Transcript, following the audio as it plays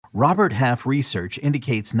Robert Half research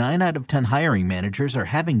indicates 9 out of 10 hiring managers are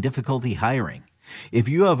having difficulty hiring. If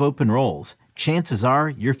you have open roles, chances are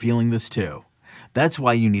you're feeling this too. That's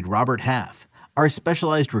why you need Robert Half. Our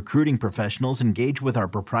specialized recruiting professionals engage with our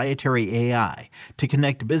proprietary AI to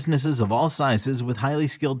connect businesses of all sizes with highly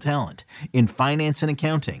skilled talent in finance and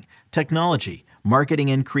accounting, technology, marketing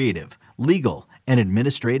and creative, legal, and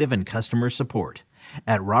administrative and customer support.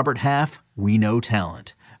 At Robert Half, we know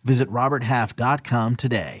talent. Visit roberthalf.com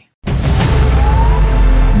today.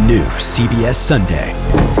 New CBS Sunday.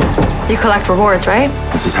 You collect rewards, right?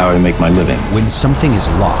 This is how I make my living. When something is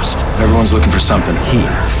lost, everyone's looking for something. He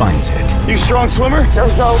finds it. You strong swimmer?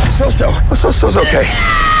 So-so. So-so's okay.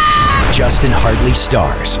 Justin Hartley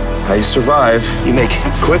stars. How you survive, you make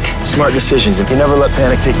quick, smart decisions, and you never let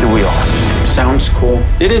panic take the wheel. Sounds cool.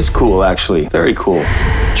 It is cool, actually. Very cool.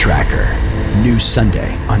 Tracker. New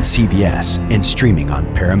Sunday on CBS and streaming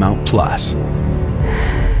on Paramount+.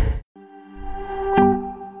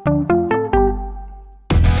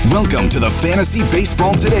 Welcome to the Fantasy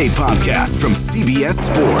Baseball Today podcast from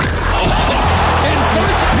CBS Sports. And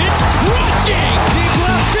first pitch crushing! Deep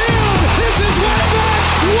left field! This is way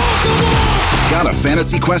back! Walk the walk! Got a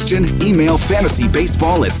fantasy question? Email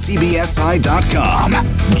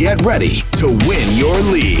fantasybaseball@cbsi.com. Get ready to win your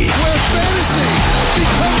league. Where fantasy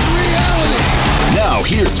becomes reality. Now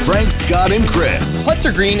here's Frank, Scott, and Chris.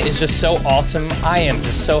 Hunter Green is just so awesome. I am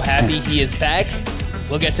just so happy he is back.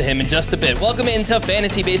 We'll get to him in just a bit. Welcome into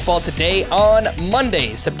Fantasy Baseball Today on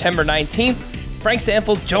Monday, September 19th. Frank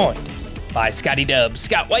Stanfield joined by Scotty Dubs.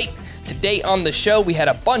 Scott White. Today on the show, we had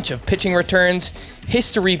a bunch of pitching returns,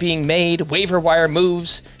 history being made, waiver wire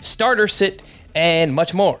moves, starter sit, and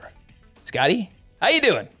much more. Scotty, how you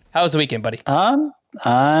doing? How was the weekend, buddy? I'm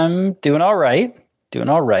doing all right.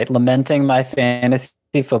 Lamenting my fantasy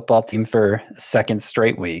football team for a second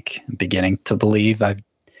straight week. I'm beginning to believe I'm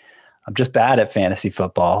just bad at fantasy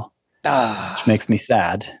football, which makes me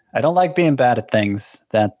sad. I don't like being bad at things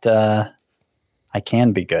that I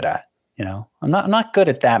can be good at. You know, I'm not good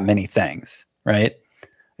at that many things, right?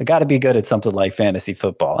 I got to be good at something like fantasy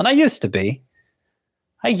football, and I used to be.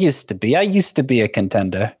 I used to be a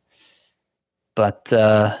contender, but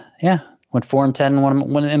went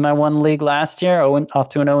 4-10 in my one league last year. Off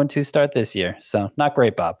to an 0-2 start this year. So not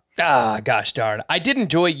great, Bob. Gosh darn! I did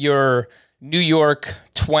enjoy your New York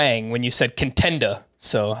twang when you said contender.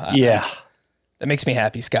 So yeah, that makes me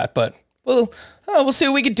happy, Scott. But we'll see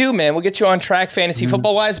what we could do, man. We'll get you on track fantasy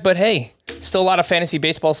football wise. But hey, still a lot of fantasy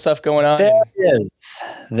baseball stuff going on.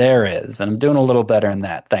 There is, and I'm doing a little better in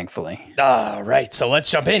that, thankfully. All right, so let's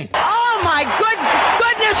jump in. Oh my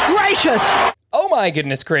goodness gracious! Oh my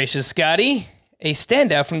goodness gracious, Scotty, a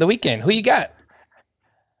standout from the weekend. Who you got?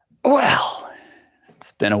 Well,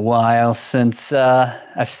 it's been a while since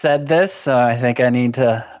I've said this, so I think I need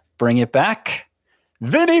to bring it back.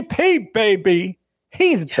 Vinny P, baby.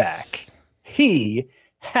 He's back. He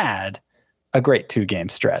had a great 2-game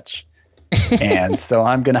stretch. And so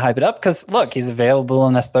I'm going to hype it up because, look, he's available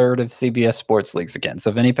in a third of CBS Sports Leagues again.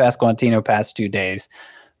 So Vinny Pasquantino past 2 days,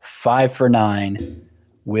 5 for 9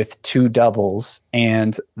 with 2 doubles.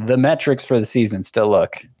 And the metrics for the season still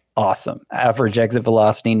look awesome. Average exit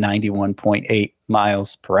velocity, 91.8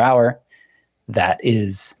 miles per hour. That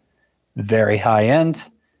is very high end.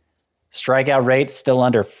 Strikeout rate still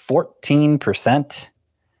under 14%.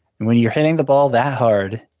 And when you're hitting the ball that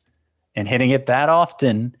hard and hitting it that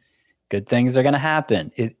often, good things are going to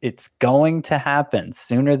happen. It's going to happen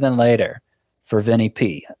sooner than later for Vinny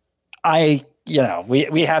P. We have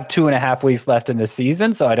 2.5 weeks left in the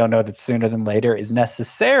season, so I don't know that sooner than later is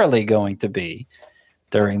necessarily going to be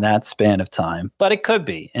during that span of time, but it could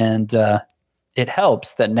be. And it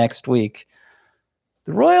helps that next week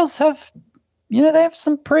the Royals have, they have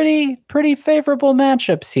some pretty favorable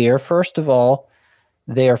matchups here. First of all,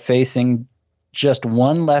 they are facing just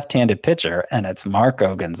one left-handed pitcher, and it's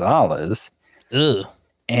Marco Gonzalez. Ugh.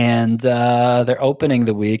 And they're opening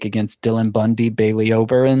the week against Dylan Bundy, Bailey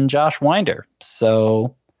Ober, and Josh Winder.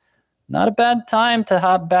 So not a bad time to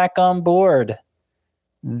hop back on board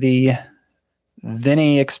the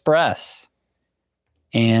Vinny Express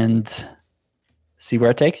and see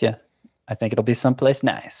where it takes you. I think it'll be someplace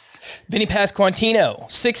nice. Vinny Pasquantino,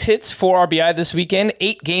 6 hits, 4 RBI this weekend,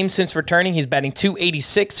 8 games since returning. He's batting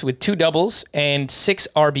 .286 with 2 doubles and 6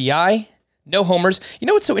 RBI, no homers. You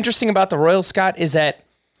know what's so interesting about the Royals, Scott, is that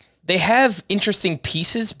they have interesting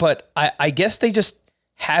pieces, but I guess they just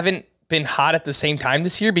haven't been hot at the same time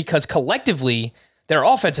this year because collectively their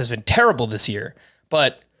offense has been terrible this year.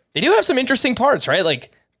 But they do have some interesting parts, right?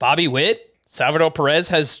 Like Bobby Witt, Salvador Perez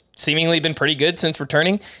has seemingly been pretty good since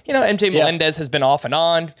returning. MJ Melendez has been off and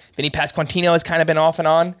on. Vinny Pasquantino has kind of been off and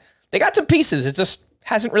on. They got some pieces. It just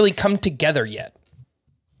hasn't really come together yet.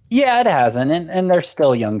 Yeah, it hasn't. And they're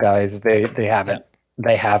still young guys. They haven't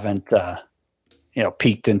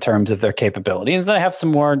peaked in terms of their capabilities. They have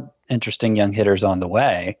some more interesting young hitters on the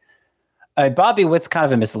way. Bobby Witt's kind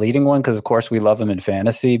of a misleading one because, of course, we love him in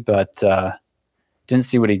fantasy, but didn't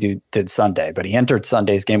see what he did Sunday. But he entered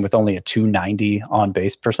Sunday's game with only a .290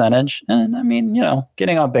 on-base percentage. And, I mean,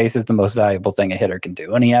 getting on base is the most valuable thing a hitter can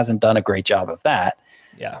do, and he hasn't done a great job of that.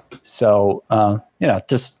 Yeah. So,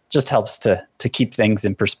 just helps to keep things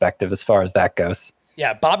in perspective as far as that goes.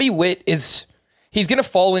 Yeah, Bobby Witt he's going to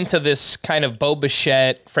fall into this kind of Bo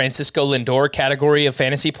Bichette, Francisco Lindor category of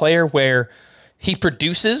fantasy player where he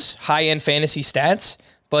produces high-end fantasy stats,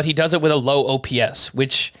 but he does it with a low OPS,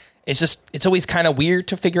 which it's always kind of weird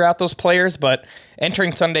to figure out those players. But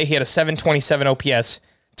entering Sunday, he had a 727 OPS,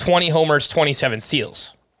 20 homers, 27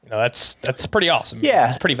 steals. That's pretty awesome. Yeah,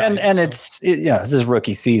 it's pretty valuable. And it's his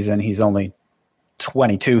rookie season. He's only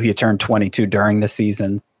 22. He turned 22 during the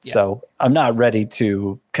season. Yeah. So I'm not ready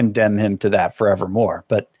to condemn him to that forevermore.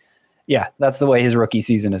 But yeah, that's the way his rookie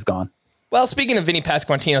season has gone. Well, speaking of Vinny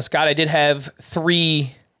Pasquantino, Scott, I did have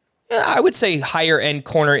 3, I would say, higher end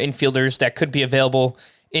corner infielders that could be available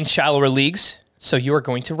in shallower leagues. So you are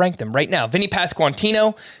going to rank them right now. Vinny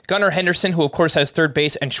Pasquantino, Gunnar Henderson, who of course has third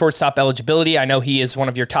base and shortstop eligibility. I know he is one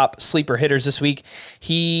of your top sleeper hitters this week.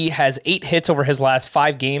 He has 8 hits over his last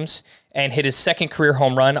 5 games and hit his second career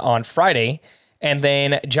home run on Friday. And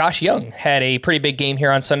then Josh Young had a pretty big game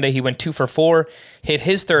here on Sunday. He went 2 for 4, hit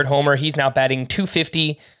his third homer. He's now batting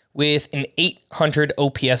 .250 with an 800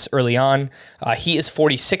 OPS early on. He is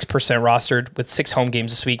 46% rostered with 6 home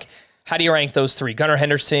games this week. How do you rank those 3? Gunnar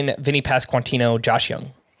Henderson, Vinny Pasquantino, Josh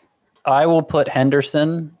Young. I will put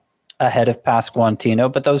Henderson ahead of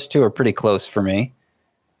Pasquantino, but those two are pretty close for me.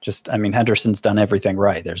 Henderson's done everything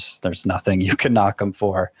right. There's nothing you can knock him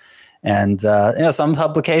for. And, some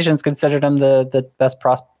publications considered him the best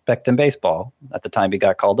prospect in baseball at the time he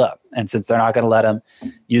got called up. And since they're not going to let him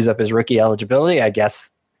use up his rookie eligibility, I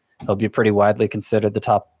guess he'll be pretty widely considered the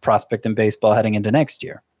top prospect in baseball heading into next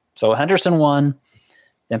year. So Henderson 1,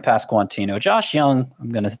 then Pasquantino. Josh Young, I'm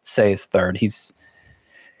going to say, is third. He's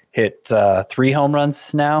hit 3 home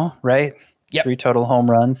runs now, right? Yep. 3 total home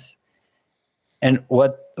runs. And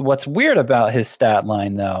what's weird about his stat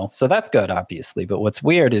line, though, so that's good, obviously, but what's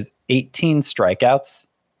weird is 18 strikeouts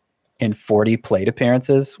in 40 plate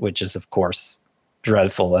appearances, which is, of course,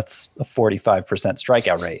 dreadful. That's a 45%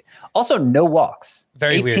 strikeout rate. Also, no walks.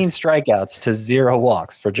 Very 18 weird. Strikeouts to 0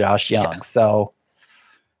 walks for Josh Young. Yeah. So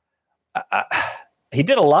he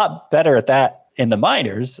did a lot better at that in the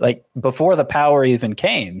minors. Like, before the power even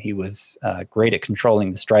came, he was great at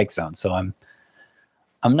controlling the strike zone. So I'm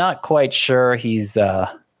not quite sure he's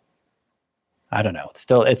I don't know.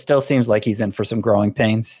 It still seems like he's in for some growing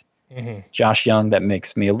pains. Mm-hmm. Josh Young, that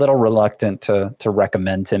makes me a little reluctant to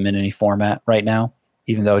recommend him in any format right now,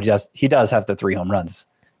 even though he does have the 3 home runs,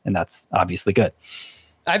 and that's obviously good.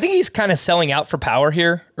 I think he's kind of selling out for power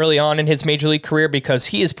here early on in his major league career because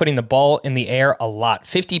he is putting the ball in the air a lot.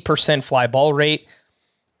 50% fly ball rate,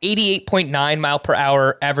 88.9 mile per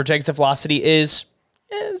hour average exit velocity is,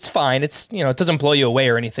 it's fine. It's, it doesn't blow you away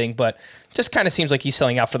or anything, but just kind of seems like he's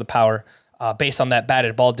selling out for the power based on that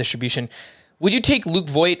batted ball distribution. Would you take Luke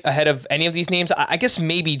Voit ahead of any of these names? I guess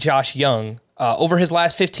maybe Josh Young. Over his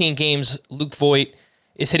last 15 games, Luke Voit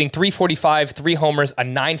is hitting .345, 3 homers, a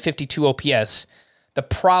 .952 OPS. The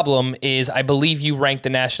problem is, I believe you ranked the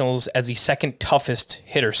Nationals as the second toughest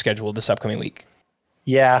hitter scheduled this upcoming week.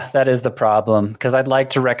 Yeah, that is the problem, because I'd like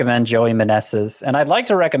to recommend Joey Meneses, and I'd like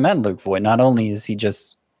to recommend Luke Voit. Not only is he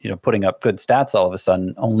just putting up good stats all of a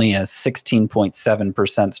sudden, only a 16.7%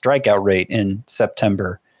 strikeout rate in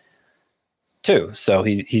September too. So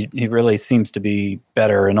he really seems to be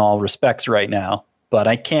better in all respects right now. But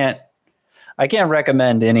I can't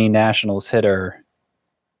recommend any Nationals hitter.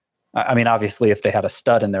 I mean, obviously, if they had a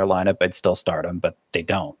stud in their lineup, I'd still start him, but they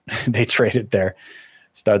don't. They traded their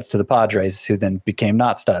studs to the Padres, who then became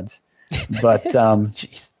not studs. But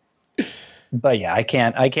Jeez. But yeah, I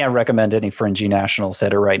can't recommend any fringy Nationals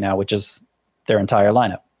hitter right now, which is their entire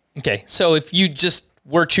lineup. Okay, so if you just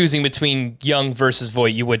were choosing between Young versus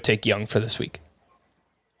Voit, you would take Young for this week.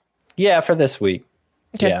 Yeah, for this week.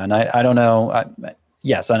 Okay. Yeah, and I don't know.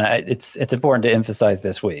 Yes, and it's important to emphasize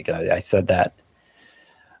this week. I said that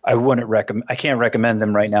I can't recommend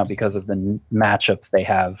them right now because of the matchups they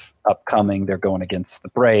have upcoming. They're going against the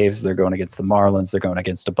Braves. They're going against the Marlins. They're going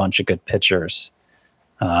against a bunch of good pitchers.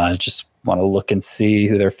 Just want to look and see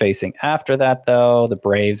who they're facing after that, though. The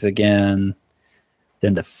Braves again.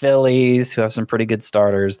 then the Phillies, who have some pretty good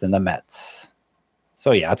starters, then the Mets.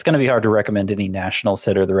 So, yeah, it's going to be hard to recommend any Nationals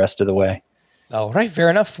hitter the rest of the way. All right, fair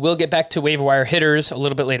enough. We'll get back to waiver wire hitters a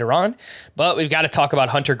little bit later on, but we've got to talk about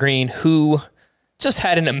Hunter Greene, who just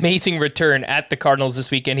had an amazing return at the Cardinals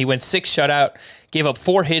this weekend. He went 6 shutout, gave up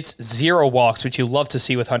 4 hits, 0 walks, which you love to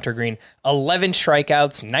see with Hunter Greene, 11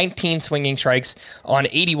 strikeouts, 19 swinging strikes on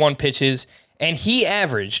 81 pitches, and he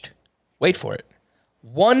averaged, wait for it,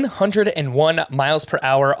 101 miles per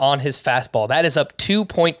hour on his fastball. That is up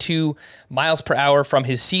 2.2 miles per hour from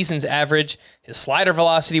his season's average. His slider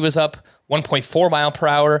velocity was up 1.4 mile per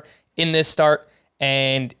hour in this start,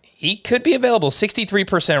 and he could be available. 63%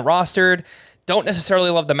 rostered. Don't necessarily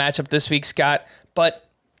love the matchup this week, Scott, but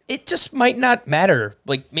it just might not matter.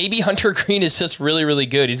 Like, maybe Hunter Greene is just really, really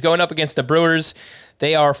good. He's going up against the Brewers.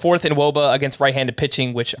 They are 4th in WOBA against right-handed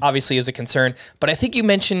pitching, which obviously is a concern. But I think you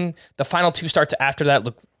mentioned the final 2 starts after that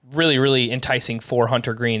look really, really enticing for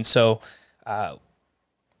Hunter Greene. So I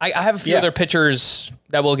have a few other pitchers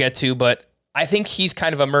that we'll get to, but I think he's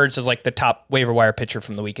kind of emerged as like the top waiver wire pitcher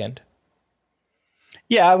from the weekend.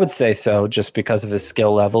 Yeah, I would say so, just because of his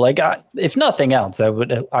skill level. If nothing else, I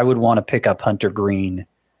would want to pick up Hunter Greene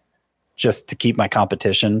just to keep my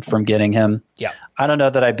competition from getting him. Yeah, I don't know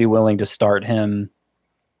that I'd be willing to start him.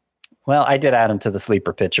 Well, I did add him to the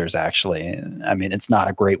sleeper pitchers, actually. I mean, it's not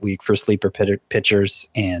a great week for sleeper pitchers,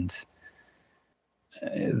 and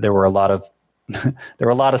there were a lot of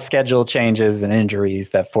schedule changes and injuries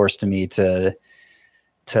that forced me to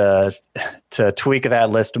tweak that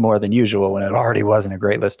list more than usual when it already wasn't a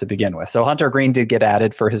great list to begin with. So Hunter Greene did get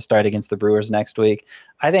added for his start against the Brewers next week.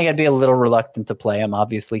 I think I'd be a little reluctant to play him.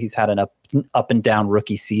 Obviously, he's had an up and down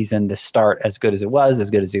rookie season. This start, as good as it was, as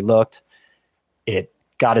good as he looked, it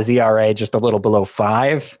got his ERA just a little below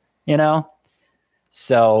 5,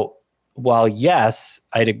 So while, yes,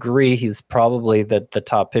 I'd agree he's probably the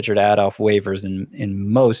top pitcher to add off waivers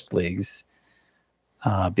in most leagues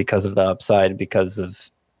because of the upside, because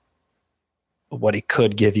of what he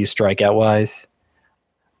could give you strikeout-wise,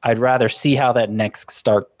 I'd rather see how that next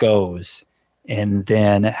start goes and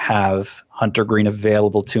then have Hunter Greene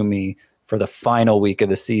available to me for the final week of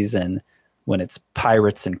the season when it's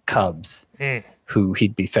Pirates and Cubs who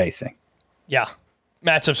he'd be facing. Yeah,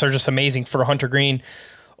 matchups are just amazing for Hunter Greene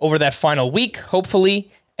over that final week,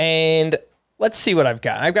 hopefully. And let's see what I've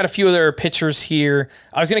got. I've got a few other pitchers here.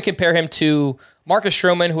 I was going to compare him to Marcus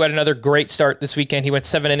Stroman, who had another great start this weekend. He went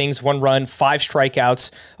 7 innings, 1 run, 5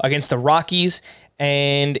 strikeouts against the Rockies,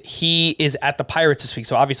 and he is at the Pirates this week.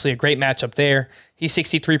 So obviously a great matchup there. He's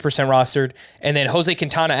 63% rostered. And then Jose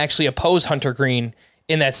Quintana actually opposed Hunter Greene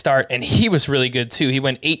in that start, and he was really good too. He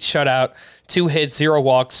went 8 shutout, 2 hits, 0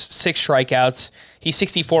 walks, 6 strikeouts. He's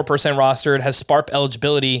 64% rostered, has SPARP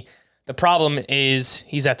eligibility. The problem is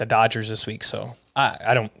he's at the Dodgers this week, so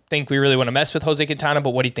I don't think we really want to mess with Jose Quintana, but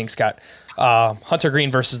what do you think, Scott? Hunter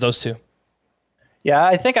Greene versus those two. Yeah,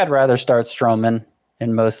 I think I'd rather start Stroman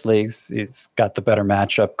in most leagues. He's got the better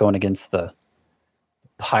matchup going against the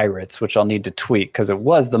Pirates, which I'll need to tweak because it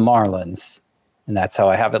was the Marlins, and that's how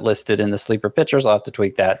I have it listed in the sleeper pitchers. I'll have to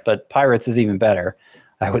tweak that, but Pirates is even better,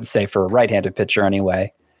 I would say, for a right-handed pitcher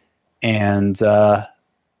anyway. And you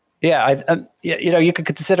could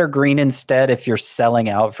consider Greene instead if you're selling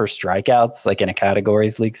out for strikeouts, like in a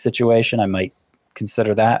categories league situation. I might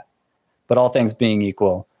consider that. But all things being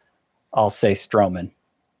equal, I'll say Stroman.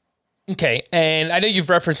 Okay, and I know you've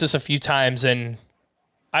referenced this a few times, and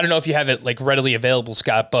I don't know if you have it like readily available,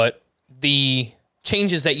 Scott, but the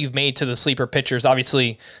changes that you've made to the sleeper pitchers,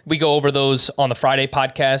 obviously we go over those on the Friday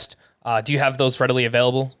podcast. Do you have those readily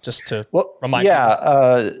available just to remind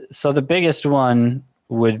people? So the biggest one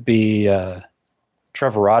would be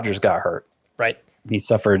Trevor Rogers got hurt. Right.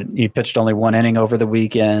 He pitched only 1 inning over the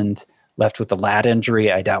weekend, left with a lat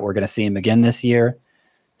injury. I doubt we're going to see him again this year.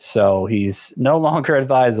 So he's no longer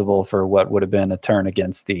advisable for what would have been a turn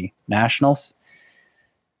against the Nationals.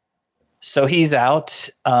 So he's out.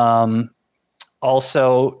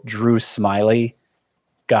 Also, Drew Smyly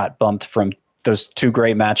got bumped from those 2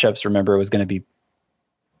 great matchups. Remember, it was going to be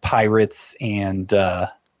Pirates and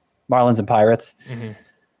Marlins and Pirates. Mm-hmm.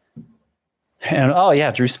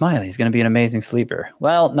 And Drew Smyly is going to be an amazing sleeper.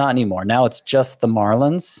 Well, not anymore. Now it's just the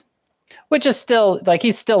Marlins, which is still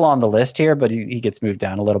he's still on the list here, but he gets moved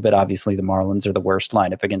down a little bit. Obviously, the Marlins are the worst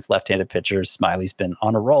lineup against left-handed pitchers. Smiley's been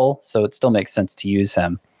on a roll, so it still makes sense to use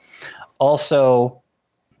him. Also,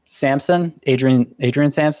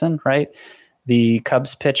 Adrian Sampson, right? The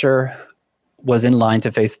Cubs pitcher was in line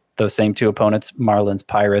to face those same 2 opponents, Marlins,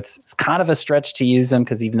 Pirates. It's kind of a stretch to use him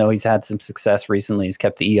because even though he's had some success recently, he's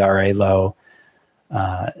kept the ERA low.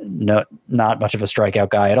 Not much of a strikeout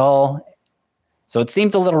guy at all. So it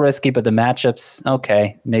seemed a little risky, but the matchups,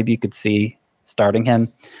 okay, maybe you could see starting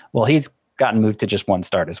him. Well, he's gotten moved to just one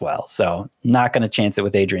start as well. So not going to chance it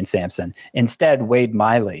with Adrian Sampson. Instead, Wade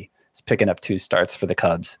Miley is picking up 2 starts for the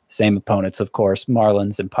Cubs. Same opponents, of course,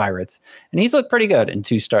 Marlins and Pirates. And he's looked pretty good in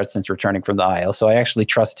 2 starts since returning from the IL. So I actually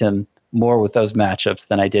trust him more with those matchups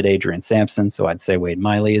than I did Adrian Sampson. So I'd say Wade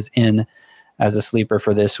Miley is in as a sleeper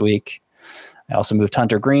for this week. I also moved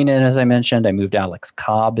Hunter Green in, as I mentioned. I moved Alex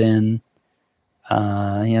Cobb in.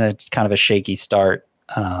 Kind of a shaky start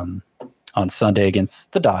on Sunday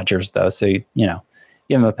against the Dodgers, though. So, give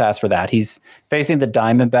him a pass for that. He's facing the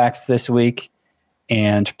Diamondbacks this week.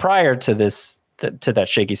 And prior to this, to that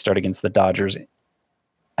shaky start against the Dodgers,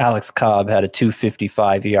 Alex Cobb had a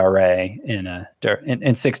 2.55 ERA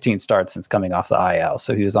in 16 starts since coming off the IL.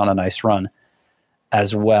 So he was on a nice run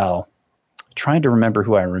as well. Trying to remember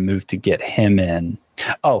who I removed to get him in.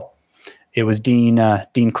 Oh, it was Dean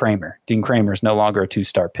Kramer. Dean Kramer is no longer a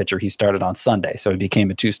 2-start pitcher. He started on Sunday, so he became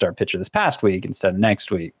a 2-start pitcher this past week instead of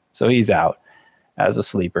next week. So he's out as a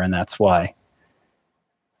sleeper, and that's why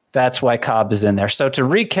Cobb is in there. So to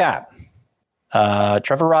recap,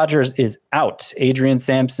 Trevor Rogers is out. Adrian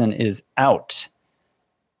Sampson is out.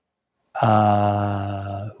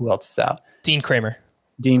 Who else is out? Dean Kramer.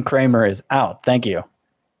 Dean Kramer is out. Thank you.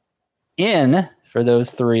 In for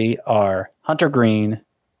those 3 are Hunter Green,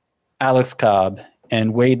 Alex Cobb,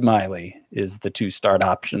 and Wade Miley is the 2-start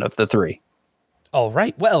option of the 3. All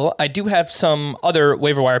right. Well, I do have some other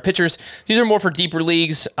waiver wire pitchers. These are more for deeper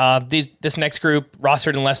leagues. This next group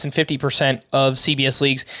rostered in less than 50% of CBS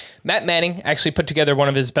leagues. Matt Manning actually put together one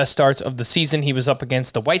of his best starts of the season. He was up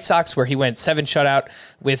against the White Sox, where he went 7 shutout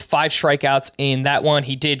with 5 strikeouts in that one.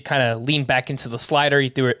 He did kind of lean back into the slider. He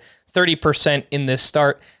threw it 30% in this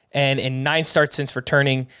start. And in 9 starts since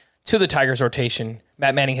returning to the Tigers rotation,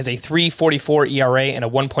 Matt Manning has a 3.44 ERA and a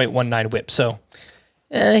 1.19 whip. So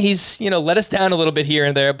he's, let us down a little bit here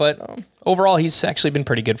and there, but overall he's actually been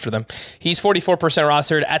pretty good for them. He's 44%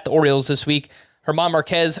 rostered at the Orioles this week. German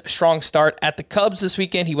Marquez, strong start at the Cubs this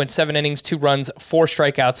weekend. He went 7 innings, 2 runs, 4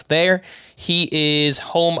 strikeouts there. He is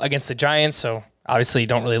home against the Giants, so obviously you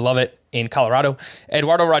don't really love it in Colorado.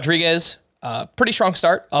 Eduardo Rodriguez, pretty strong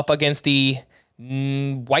start up against the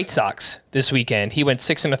White Sox this weekend. He went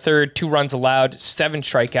 6 1/3, 2 runs allowed, 7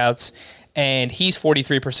 strikeouts, and he's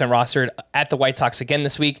 43% rostered at the White Sox again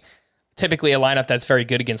this week. Typically a lineup that's very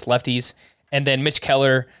good against lefties. And then Mitch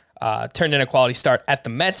Keller turned in a quality start at the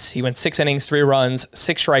Mets. He went 6 innings, 3 runs,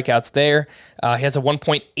 6 strikeouts there. He has a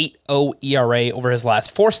 1.80 ERA over his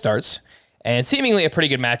last 4 starts, and seemingly a pretty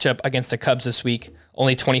good matchup against the Cubs this week,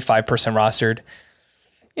 only 25% rostered.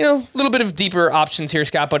 A little bit of deeper options here,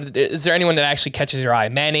 Scott, but is there anyone that actually catches your eye?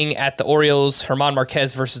 Manning at the Orioles, German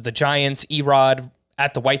Marquez versus the Giants, Erod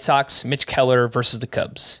at the White Sox, Mitch Keller versus the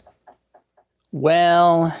Cubs.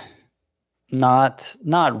 Well, not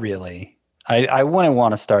really. I wouldn't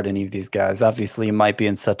want to start any of these guys. Obviously, you might be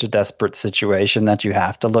in such a desperate situation that you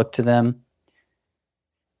have to look to them.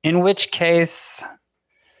 In which case,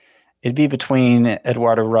 it'd be between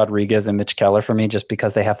Eduardo Rodriguez and Mitch Keller for me, just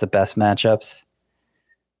because they have the best matchups.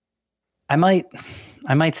 I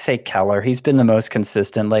might say Keller. He's been the most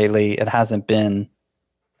consistent lately. It hasn't been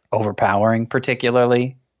overpowering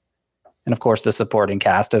particularly. And of course, the supporting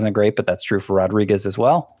cast isn't great, but that's true for Rodriguez as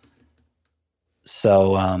well.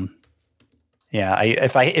 So,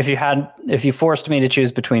 if you forced me to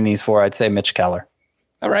choose between these 4, I'd say Mitch Keller.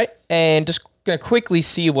 All right. And just going to quickly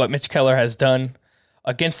see what Mitch Keller has done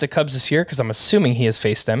against the Cubs this year, because I'm assuming he has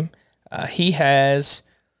faced them. He has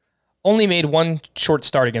only made 1 short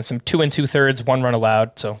start against them, 2 2/3, 1 run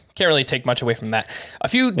allowed. So can't really take much away from that. A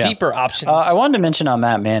few deeper options. I wanted to mention on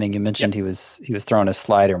Matt Manning, you mentioned he was throwing a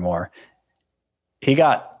slider more. He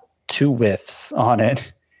got 2 whiffs on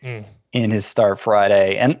it in his start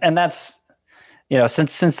Friday. And that's,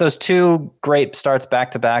 since those 2 great starts back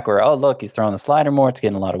to back where, oh, look, he's throwing the slider more, it's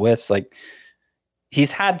getting a lot of whiffs. Like,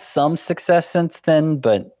 he's had some success since then,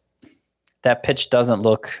 but that pitch doesn't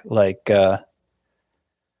look like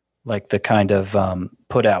the kind of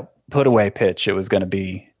put away pitch it was going to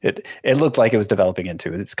be. It looked like it was developing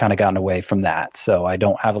into. It's kind of gotten away from that. So I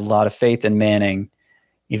don't have a lot of faith in Manning,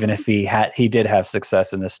 even if he did have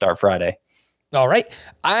success in this start Friday. All right.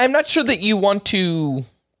 I'm not sure that you want to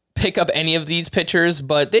pick up any of these pitchers,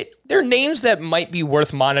 but they're names that might be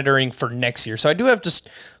worth monitoring for next year. So I do have just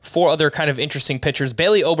 4 other kind of interesting pitchers.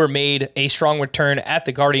 Bailey Ober made a strong return at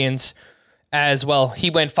the Guardians as well. He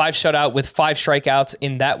went 5 shutout with 5 strikeouts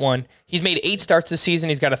in that one. He's made 8 starts this season.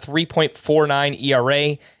 He's got a 3.49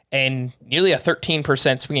 ERA and nearly a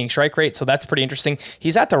 13% swinging strike rate. So that's pretty interesting.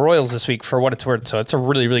 He's at the Royals this week for what it's worth. So it's a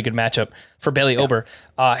really, really good matchup for Bailey Ober.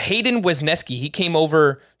 Hayden Wesneski, he came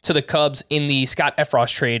over to the Cubs in the Scott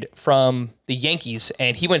Effross trade from the Yankees,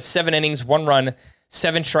 and he went 7 innings, 1 run,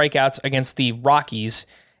 7 strikeouts against the Rockies,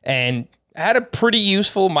 and had a pretty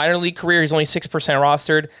useful minor league career. He's only 6%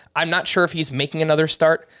 rostered. I'm not sure if he's making another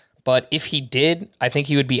start, but if he did, I think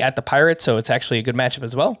he would be at the Pirates, so it's actually a good matchup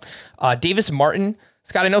as well. Davis Martin,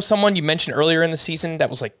 Scott, I know someone you mentioned earlier in the season that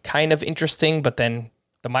was like kind of interesting, but then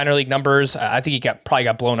the minor league numbers, I think he probably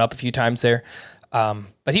got blown up a few times there.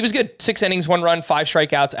 But he was good. 6 innings, 1 run, 5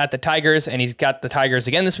 strikeouts at the Tigers, and he's got the Tigers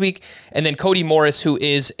again this week. And then Cody Morris, who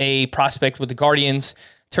is a prospect with the Guardians,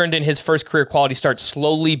 turned in his first career quality start,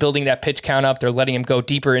 slowly building that pitch count up. They're letting him go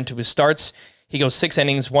deeper into his starts. He goes 6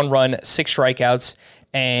 innings, 1 run, 6 strikeouts,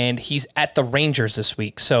 and he's at the Rangers this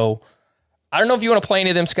week. So I don't know if you want to play any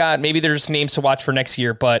of them, Scott. Maybe there's names to watch for next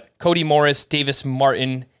year, but Cody Morris, Davis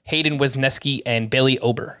Martin, Hayden Wesneski, and Bailey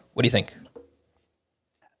Ober. What do you think?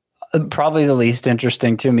 Probably the least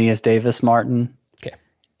interesting to me is Davis Martin. Okay.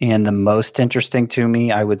 And the most interesting to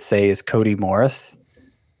me, I would say, is Cody Morris,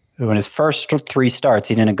 who in his first 3 starts,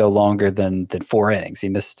 he didn't go longer than 4 innings. He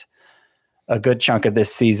missed a good chunk of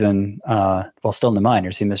this season, still in the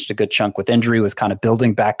minors. He missed a good chunk with injury, was kind of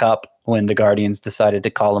building back up when the Guardians decided to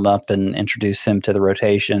call him up and introduce him to the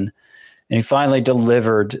rotation. And he finally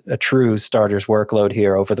delivered a true starter's workload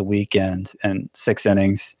here over the weekend and 6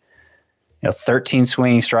 innings, 13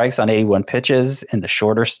 swinging strikes on 81 pitches in the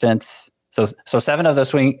shorter stints. So 7 of those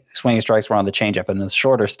swinging strikes were on the changeup, and in the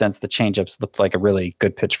shorter stints, the changeups looked like a really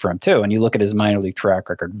good pitch for him too. And you look at his minor league track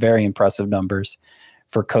record, very impressive numbers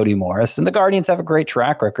for Cody Morris. And the Guardians have a great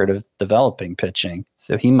track record of developing pitching.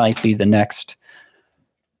 So he might be the next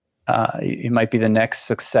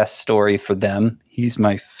success story for them. He's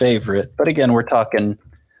my favorite. But again, we're talking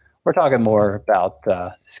more about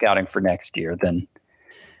scouting for next year than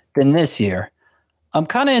this year. I'm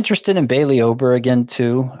kind of interested in Bailey Ober again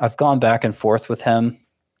too. I've gone back and forth with him.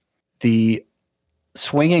 The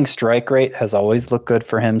swinging strike rate has always looked good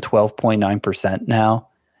for him, 12.9% now.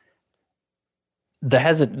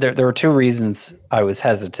 There were 2 reasons I was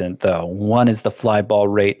hesitant, though. One is the fly ball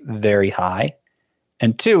rate very high,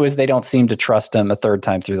 and 2 is they don't seem to trust him a third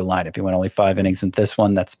time through the lineup. He went only 5 innings with this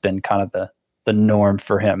one. That's been kind of the norm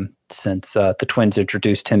for him since the Twins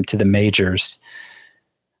introduced him to the majors.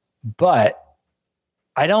 But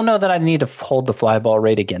I don't know that I need to hold the fly ball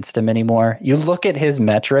rate against him anymore. You look at his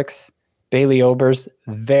metrics, Bailey Ober's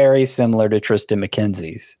very similar to Tristan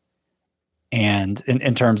McKenzie's. And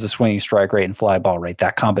in terms of swinging strike rate and fly ball rate,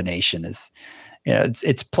 that combination is,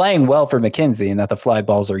 it's playing well for McKenzie in that the fly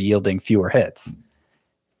balls are yielding fewer hits.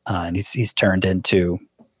 And he's turned into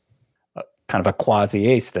kind of a quasi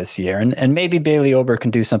ace this year. And maybe Bailey Ober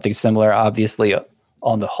can do something similar. Obviously,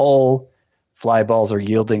 on the whole, fly balls are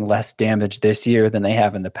yielding less damage this year than they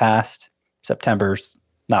have in the past. September's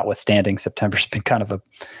notwithstanding, September's been kind of a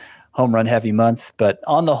home run heavy month, but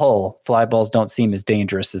on the whole, fly balls don't seem as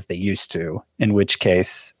dangerous as they used to, in which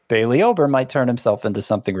case Bailey Ober might turn himself into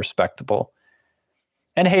something respectable.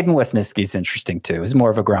 And Hayden Wesneski is interesting too. He's more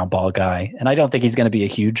of a ground ball guy, and I don't think he's going to be a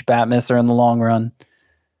huge bat misser in the long run,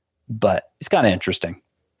 but he's kind of interesting.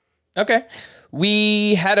 Okay.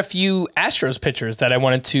 We had a few Astros pitchers that I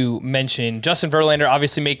wanted to mention. Justin Verlander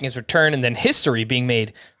obviously making his return, and then history being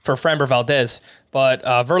made for Framber Valdez. But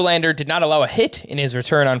Verlander did not allow a hit in his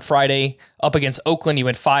return on Friday up against Oakland. He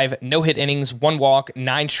went 5 no-hit innings, 1 walk,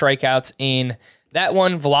 9 strikeouts in that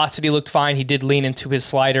one. Velocity looked fine. He did lean into his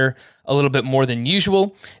slider a little bit more than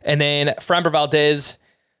usual. And then Framber Valdez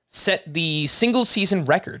set the single-season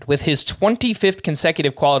record with his 25th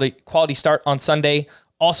consecutive quality start on Sunday,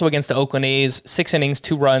 also against the Oakland A's. 6 innings,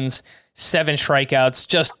 2 runs, 7 strikeouts.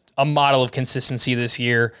 Just a model of consistency this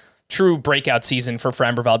year. True breakout season for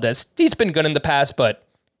Framber Valdez. He's been good in the past, but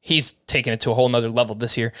he's taken it to a whole nother level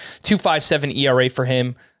this year. 2.57 ERA for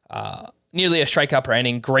him. Nearly a strikeout per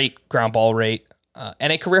inning. Great ground ball rate.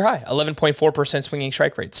 And a career high, 11.4% swinging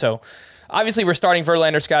strike rate. So obviously we're starting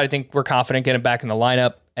Verlander, Scott. I think we're confident getting back in the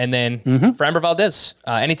lineup. And then Framber Valdez.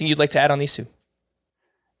 Anything you'd like to add on these two?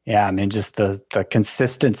 Yeah, I mean, just the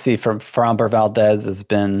consistency from Framber Valdez has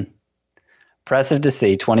been impressive to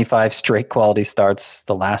see. 25 straight quality starts.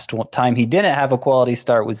 The last time he didn't have a quality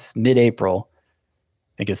start was mid-April.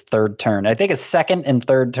 I think his third turn. I think his second and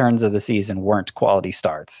third turns of the season weren't quality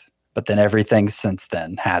starts, but then everything since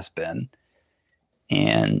then has been.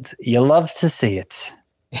 And you love to see it.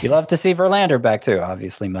 You love to see Verlander back too.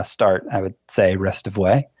 Obviously must start, I would say, rest of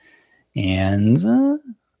way. And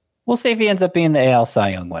we'll see if he ends up being the AL Cy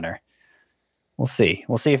Young winner. We'll see.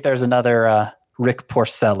 We'll see if there's another Rick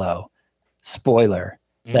Porcello spoiler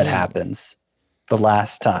that happens the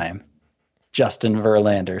last time Justin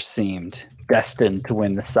Verlander seemed destined to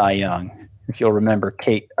win the Cy Young. If you'll remember,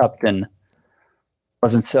 Kate Upton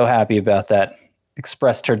wasn't so happy about that,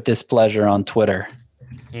 expressed her displeasure on Twitter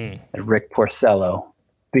at Rick Porcello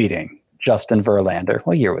beating Justin Verlander.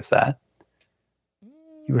 What year was that?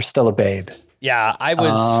 You were still a babe. Yeah, I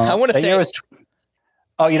was. I want to say. You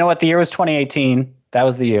know what? The year was 2018. That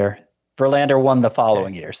was the year. Verlander won the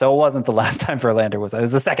following year. So it wasn't the last time Verlander was. It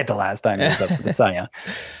was the second to last time he was up for the Cy Young.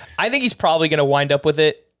 I think he's probably going to wind up with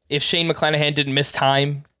it. If Shane McClanahan didn't miss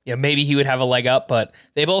time, maybe he would have a leg up, but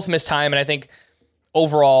they both missed time. And I think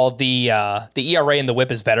overall the ERA and the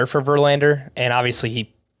WHIP is better for Verlander. And obviously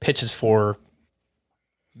he pitches for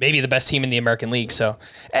maybe the best team in the American League. So,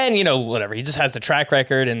 and whatever, he just has the track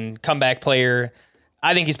record and comeback player.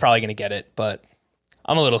 I think he's probably going to get it, but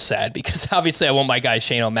I'm a little sad because obviously I want my guy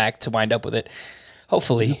Shane O'Mac to wind up with it.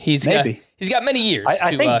 Hopefully he's got many years.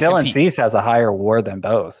 I think Dylan Cease has a higher WAR than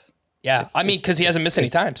both. Yeah, because he hasn't missed any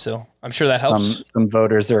time, so I'm sure that helps. Some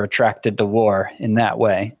voters are attracted to WAR in that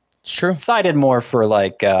way. It's true. Cited more for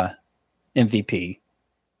MVP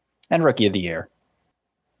and Rookie of the Year.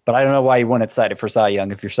 But I don't know why you wouldn't cite it for Cy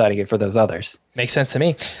Young if you're citing it for those others. Makes sense to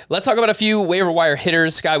me. Let's talk about a few waiver wire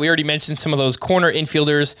hitters. Scott, we already mentioned some of those corner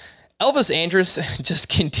infielders. Elvis Andrus just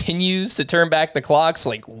continues to turn back the clocks.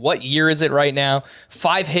 Like, what year is it right now?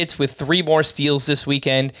 5 hits with 3 more steals this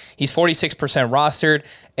weekend. He's 46% rostered,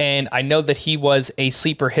 and I know that he was a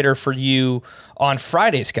sleeper hitter for you on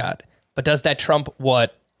Friday, Scott. But does that trump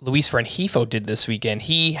what Luis Rengifo did this weekend?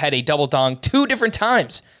 He had a double dong 2 different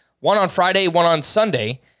times, one on Friday, one on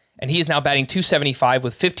Sunday, and he is now batting .275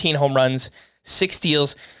 with 15 home runs, 6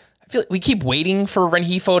 steals. I feel like we keep waiting for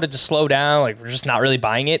Rengifo to just slow down. Like, we're just not really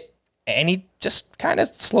buying it. And he just kind of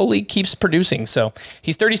slowly keeps producing. So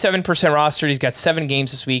he's 37% rostered. He's got 7 games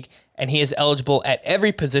this week, and he is eligible at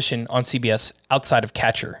every position on CBS outside of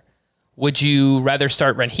catcher. Would you rather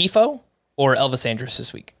start Rengifo or Elvis Andrus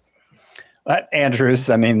this week? Andrus,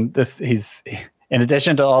 he's in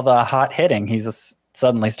addition to all the hot hitting, he's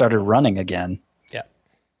suddenly started running again. Yeah.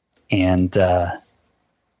 And,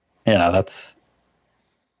 that's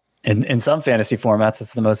in some fantasy formats,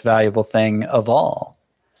 it's the most valuable thing of all.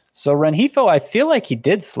 So Rengifo, I feel like he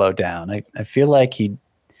did slow down. I feel like he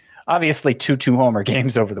obviously 2 homer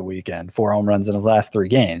games over the weekend, 4 home runs in his last 3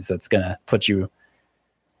 games. That's going to put you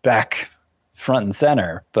back front and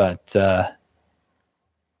center. But, you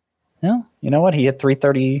know what? He hit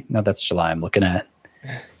 330. No, that's July I'm looking at.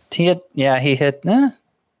 He hit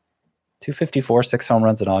 254, 6 home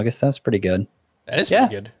runs in August. That's pretty good. That is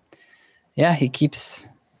pretty good. Yeah,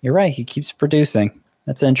 you're right. He keeps producing.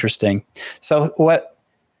 That's interesting. So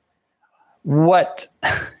what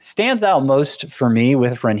stands out most for me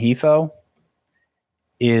with Rengifo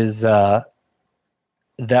is that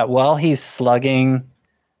while he's slugging,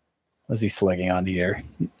 what's he slugging on the year?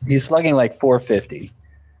 He's slugging like 450,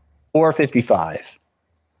 455.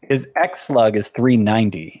 His X slug is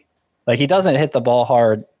 390. Like, he doesn't hit the ball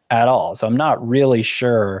hard at all. So I'm not really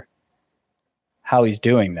sure how he's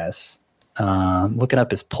doing this. Looking up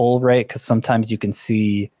his pull rate, because sometimes you can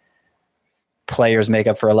see players make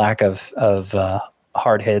up for a lack of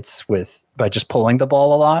hard hits by just pulling the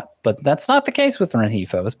ball a lot, but that's not the case with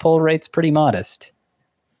Rengifo. His pull rate's pretty modest.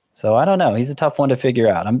 So I don't know. He's a tough one to figure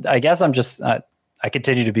out. I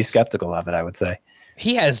continue to be skeptical of it, I would say.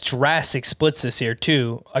 He has drastic splits this year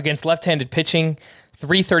too. Against left-handed pitching,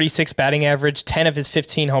 336 batting average, 10 of his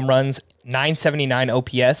 15 home runs, 979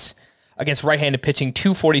 OPS. Against right-handed pitching,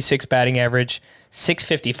 246 batting average,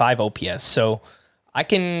 655 OPS. So I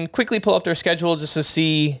can quickly pull up their schedule just to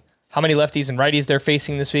see how many lefties and righties they're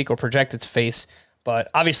facing this week or projected to face.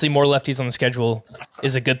 But obviously more lefties on the schedule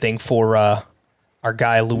is a good thing for our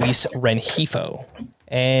guy Luis Rengifo.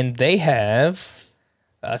 And they have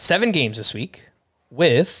 7 games this week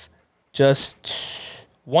with just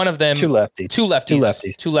one of them. Two lefties. Two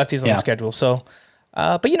lefties on the schedule. So,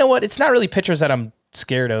 but you know what? It's not really pitchers that I'm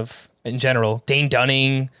scared of in general. Dane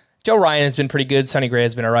Dunning, Joe Ryan has been pretty good. Sonny Gray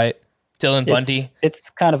has been all right. Dylan Bundy. It's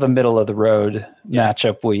kind of a middle of the road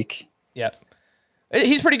matchup week. Yeah.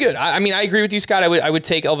 He's pretty good. I agree with you, Scott. I would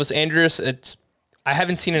take Elvis Andrus. I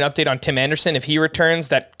haven't seen an update on Tim Anderson. If he returns,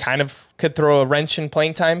 that kind of could throw a wrench in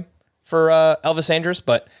playing time for Elvis Andrus,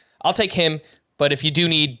 but I'll take him. But if you do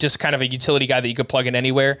need just kind of a utility guy that you could plug in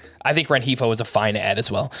anywhere, I think Rengifo is a fine add as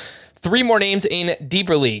well. 3 more names in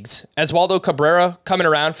deeper leagues. Oswaldo Cabrera coming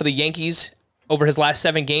around for the Yankees. Over his last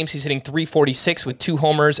 7 games, he's hitting .346 with 2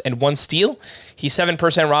 homers and 1 steal. He's 7%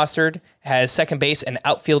 rostered, has second base and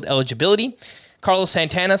outfield eligibility. Carlos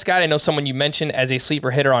Santana, Scott, I know someone you mentioned as a sleeper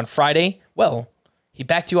hitter on Friday. Well, he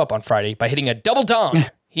backed you up on Friday by hitting a double dong.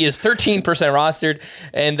 He is 13% rostered.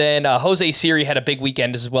 And then Jose Siri had a big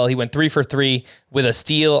weekend as well. He went 3 for 3 with a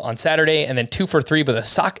steal on Saturday, and then 2 for 3 with a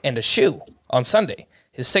sock and a shoe on Sunday.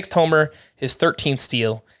 His 6th homer, his 13th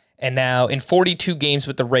steal. And now in 42 games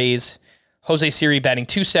with the Rays, Jose Siri batting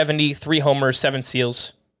 .270, 3 homers, 7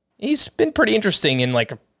 steals. He's been pretty interesting in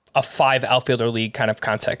like a 5 outfielder league kind of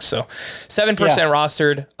context. So 7%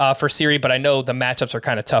 rostered for Siri, but I know the matchups are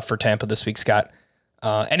kind of tough for Tampa this week, Scott.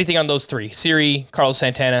 Anything on those 3? Siri, Carlos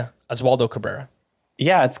Santana, Oswaldo Cabrera.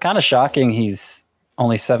 Yeah, it's kind of shocking he's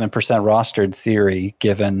only 7% rostered, Siri,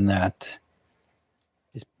 given that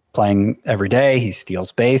he's playing every day. He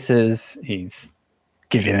steals bases. He's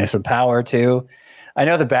giving us some power too. I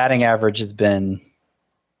know the batting average has been,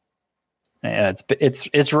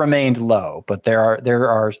 it's remained low, but there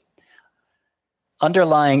are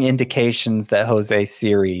underlying indications that Jose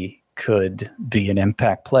Siri could be an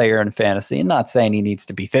impact player in fantasy. I'm not saying he needs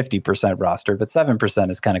to be 50% rostered, but 7%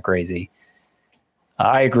 is kind of crazy.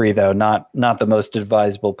 I agree, though, not the most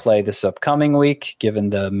advisable play this upcoming week, given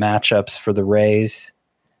the matchups for the Rays.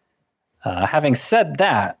 Having said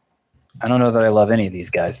that, I don't know that I love any of these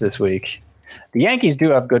guys this week. The Yankees do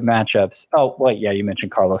have good matchups. Oh, well, yeah, you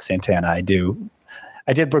mentioned Carlos Santana. I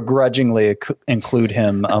did begrudgingly include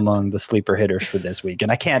him among the sleeper hitters for this week.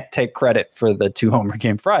 And I can't take credit for the 2-homer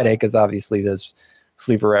game Friday because obviously those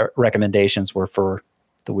sleeper recommendations were for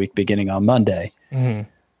the week beginning on Monday.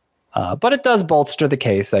 Mm-hmm. But it does bolster the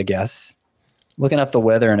case, I guess. Looking up the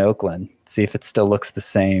weather in Oakland, see if it still looks the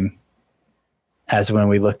same as when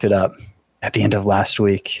we looked it up at the end of last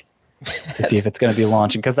week to see if it's going to be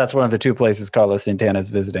launching, because that's one of the 2 places Carlos Santana is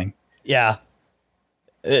visiting. Yeah.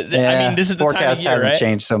 I mean, this is the forecast time of year, hasn't right?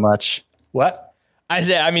 changed so much. What?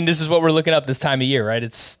 I mean, this is what we're looking up this time of year, right?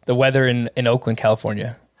 It's the weather in Oakland,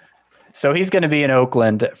 California. So he's going to be in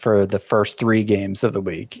Oakland for the first 3 games of the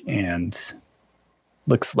week, and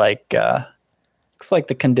looks like the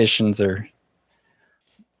conditions are.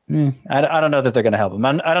 I don't know that they're going to help him.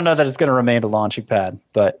 I don't know that it's going to remain a launching pad,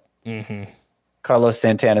 but Carlos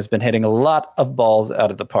Santana has been hitting a lot of balls out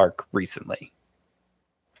of the park recently.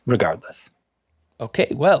 Regardless. Okay,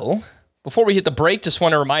 well, before we hit the break, just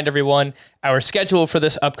want to remind everyone our schedule for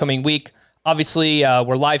this upcoming week. Obviously,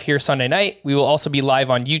 we're live here Sunday night. We will also be live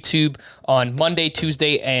on YouTube on Monday,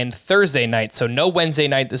 Tuesday, and Thursday night. So no Wednesday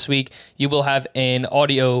night this week. You will have an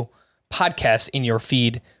audio podcast in your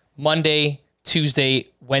feed Monday, Tuesday,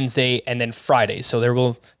 Wednesday, and then Friday. So there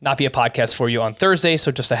will not be a podcast for you on Thursday.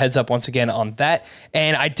 So just a heads up once again on that.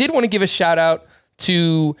 And I did want to give a shout out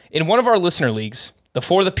to, in one of our listener leagues, the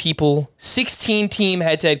For the People 16-team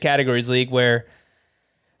head-to-head categories league, where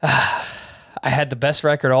I had the best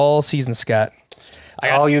record all season, Scott.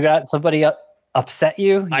 You got somebody upset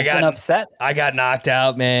you? You've been upset? I got knocked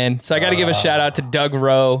out, man. So I got to give a shout out to Doug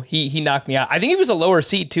Rowe. He knocked me out. I think he was a lower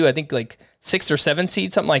seed too. I think like 6th or 7th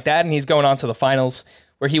seed, something like that. And he's going on to the finals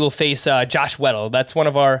where he will face Josh Weddle. That's one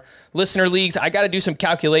of our listener leagues. I got to do some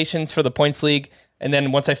calculations for the points league. And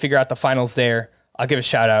then once I figure out the finals there, I'll give a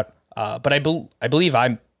shout out. But I believe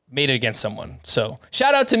I made it against someone. So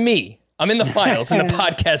shout out to me. I'm in the finals in the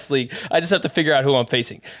podcast league. I just have to figure out who I'm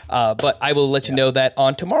facing. But I will let you know that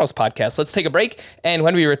on tomorrow's podcast. Let's take a break. And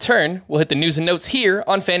when we return, we'll hit the news and notes here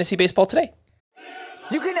on Fantasy Baseball Today.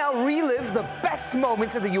 You can now relive the best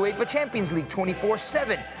moments of the UEFA Champions League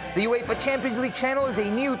 24/7. The UEFA Champions League channel is a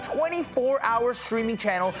new 24-hour streaming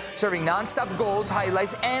channel serving non-stop goals,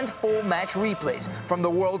 highlights, and full match replays from the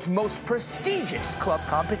world's most prestigious club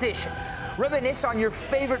competition. Reminisce on your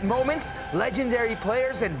favorite moments, legendary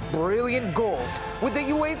players, and brilliant goals with the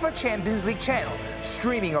UEFA Champions League channel,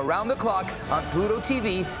 streaming around the clock on Pluto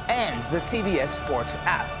TV and the CBS Sports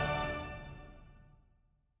app.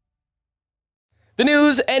 The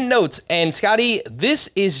news and notes. And Scotty, this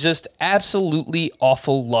is just absolutely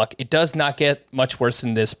awful luck. It does not get much worse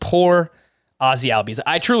than this. Poor Ozzy Albies.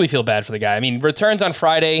 I truly feel bad for the guy. I mean, returns on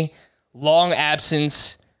Friday, long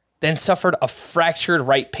absence, then suffered a fractured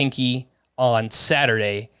right pinky on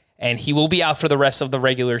Saturday, and he will be out for the rest of the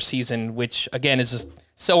regular season, which, again, is just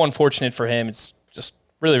so unfortunate for him. It's just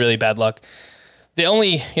really, really bad luck. The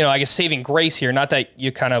only, I guess, saving grace here, not that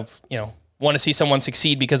you kind of, want to see someone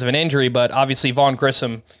succeed because of an injury, but obviously Vaughn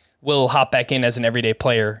Grissom will hop back in as an everyday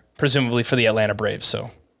player, presumably for the Atlanta Braves. So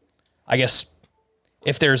I guess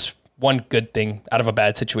if there's one good thing out of a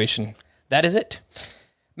bad situation, that is it.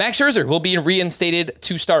 Max Scherzer will be reinstated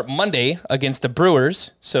to start Monday against the Brewers.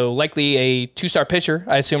 So likely a 2-star pitcher,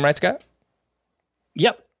 I assume, right, Scott?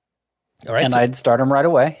 Yep. All right. And I'd start him right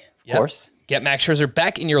away, of course. Get Max Scherzer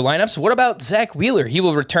back in your lineups. What about Zach Wheeler? He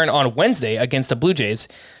will return on Wednesday against the Blue Jays,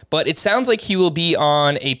 but it sounds like he will be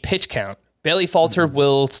on a pitch count Bailey Falter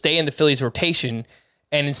will stay in the Phillies rotation,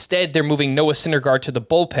 and instead they're moving Noah Syndergaard to the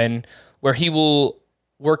bullpen, where he will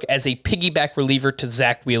work as a piggyback reliever to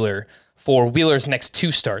Zach Wheeler for Wheeler's next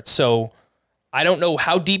 2 starts. So I don't know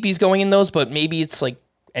how deep he's going in those, but maybe it's like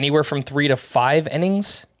anywhere from 3 to 5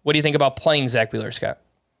 innings. What do you think about playing Zach Wheeler, Scott?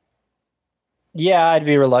 Yeah, I'd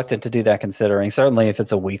be reluctant to do that, considering certainly if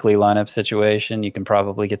it's a weekly lineup situation, you can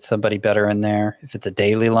probably get somebody better in there. If it's a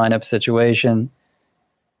daily lineup situation,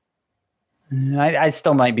 I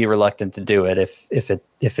still might be reluctant to do it if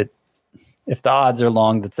the odds are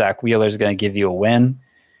long that Zach Wheeler is going to give you a win,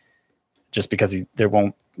 just because he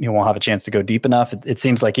won't have a chance to go deep enough. It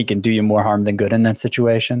seems like he can do you more harm than good in that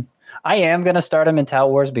situation. I am going to start him in Tout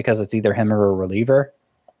Wars because it's either him or a reliever,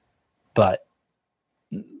 but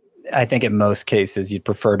I think in most cases you'd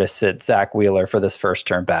prefer to sit Zach Wheeler for this first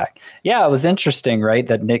turn back. Yeah, it was interesting, right?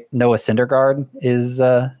 That Noah Syndergaard is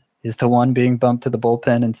the one being bumped to the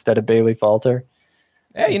bullpen instead of Bailey Falter.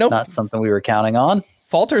 Yeah, it's not something we were counting on.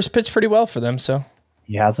 Falter's pitched pretty well for them, so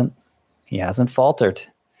he hasn't faltered.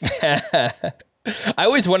 I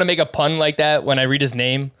always want to make a pun like that when I read his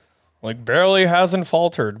name, like barely hasn't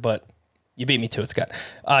faltered, but you beat me to it, Scott.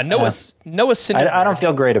 Noah Syndergaard. I don't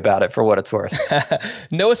feel great about it, for what it's worth.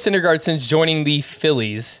 Noah Syndergaard, since joining the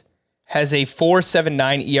Phillies, has a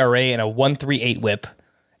 4.79 ERA and a 1.38 WHIP,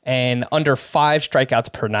 and under 5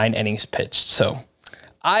 strikeouts per 9 innings pitched. So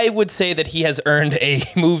I would say that he has earned a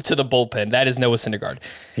move to the bullpen. That is Noah Syndergaard.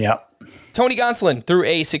 Yeah. Tony Gonsolin threw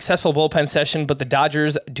a successful bullpen session, but the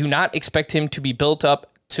Dodgers do not expect him to be built up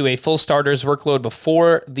to a full starter's workload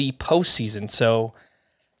before the postseason. So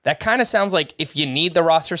that kind of sounds like if you need the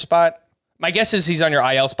roster spot, my guess is he's on your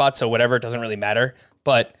IL spot, so whatever, it doesn't really matter.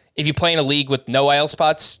 But if you play in a league with no IL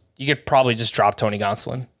spots, you could probably just drop Tony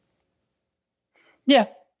Gonsolin. Yeah.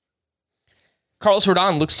 Carlos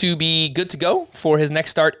Rodon looks to be good to go for his next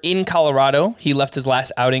start in Colorado. He left his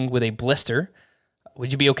last outing with a blister.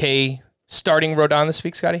 Would you be okay starting Rodon this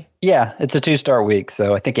week, Scotty? Yeah, it's a 2-start week,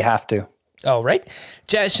 so I think you have to. All right.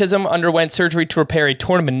 Jazz Chisholm underwent surgery to repair a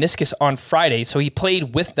torn meniscus on Friday, so he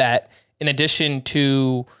played with that in addition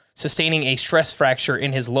to sustaining a stress fracture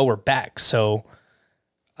in his lower back. So,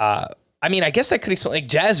 I guess that could explain, like,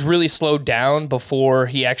 Jazz really slowed down before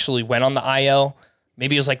he actually went on the IL.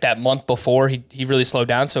 Maybe it was like that month before he really slowed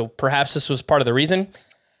down, so perhaps this was part of the reason.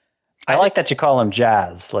 I like that you call him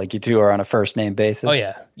Jazz, like you two are on a first-name basis. Oh,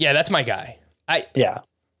 yeah. Yeah, that's my guy. I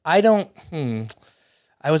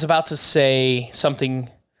was about to say something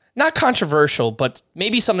not controversial, but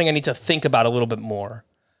maybe something I need to think about a little bit more.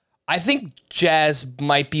 I think Jazz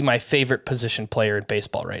might be my favorite position player in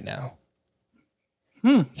baseball right now.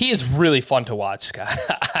 He is really fun to watch, Scott.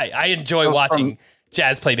 I enjoy watching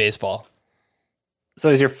Jazz play baseball. So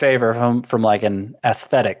is your favorite from like an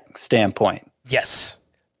aesthetic standpoint? Yes.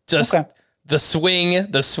 Just the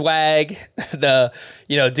swing, the swag,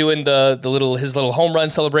 doing his little home run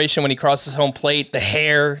celebration when he crosses home plate, the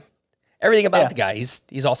hair, everything about the guy.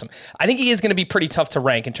 He's awesome. I think he is going to be pretty tough to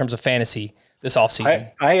rank in terms of fantasy this offseason.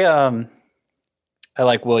 I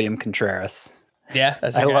like William Contreras. Yeah,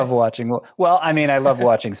 I love watching. Well, I love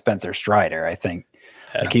watching Spencer Strider. I think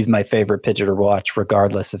like he's my favorite pitcher to watch,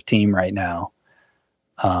 regardless of team right now.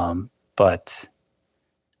 But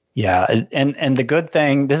yeah, and the good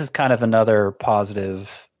thing, this is kind of another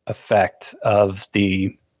positive effect of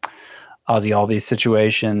the Ozzie Albies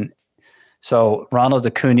situation. So Ronald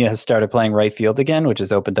Acuna has started playing right field again, which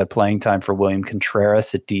has opened up playing time for William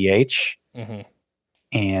Contreras at DH. Mm-hmm.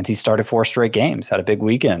 And he started 4 straight games, had a big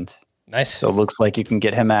weekend. Nice. So it looks like you can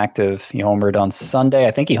get him active. He homered on Sunday.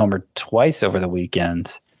 I think he homered twice over the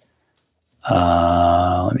weekend.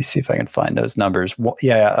 Let me see if I can find those numbers.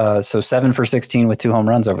 So 7 for 16 with 2 home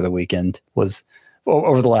runs over the weekend was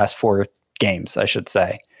over the last 4 games, I should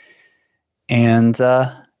say. And,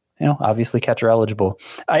 obviously catcher eligible.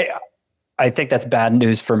 I think that's bad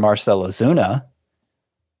news for Marcell Ozuna.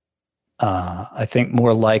 I think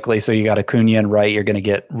more likely, so you got Acuna in right, you're going to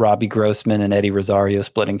get Robbie Grossman and Eddie Rosario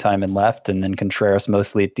splitting time in left, and then Contreras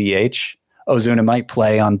mostly at DH. Ozuna might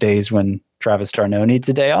play on days when Travis d'Arnaud needs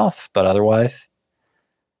a day off, but otherwise,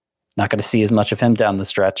 not going to see as much of him down the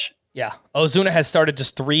stretch. Yeah, Ozuna has started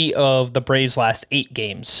just 3 of the Braves' last 8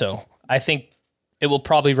 games, so I think it will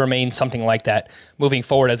probably remain something like that moving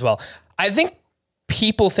forward as well. I think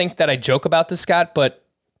people think that I joke about this, Scott, but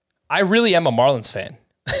I really am a Marlins fan.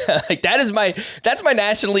 Like that's my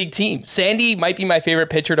National League team. Sandy might be my favorite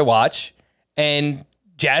pitcher to watch, and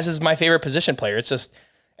Jazz is my favorite position player. It's just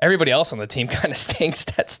everybody else on the team kind of stinks.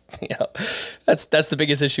 That's the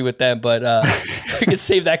biggest issue with them. But we can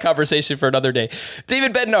save that conversation for another day.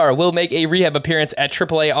 David Bednar will make a rehab appearance at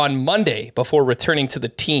AAA on Monday before returning to the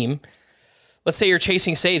team. let's say you're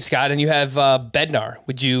chasing saves, Scott, and you have Bednar.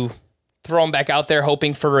 Would you throw him back out there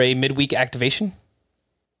hoping for a midweek activation?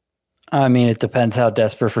 I mean, it depends how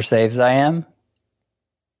desperate for saves I am.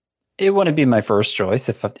 It wouldn't be my first choice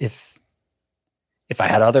if I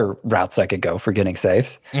had other routes I could go for getting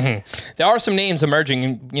saves. Mm-hmm. There are some names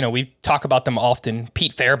emerging. You know, we talk about them often.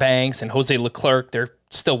 Pete Fairbanks and Jose Leclerc. They're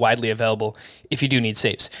still widely available if you do need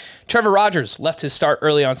saves. Trevor Rogers left his start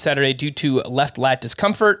early on Saturday due to left lat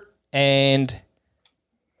discomfort, and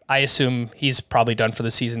I assume he's probably done for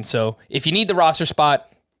the season. So if you need the roster spot,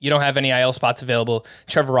 you don't have any IL spots available,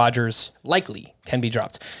 Trevor Rogers likely can be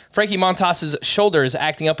dropped. Frankie Montas's shoulder is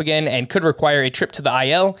acting up again and could require a trip to the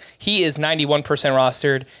IL. He is 91%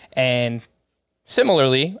 rostered, and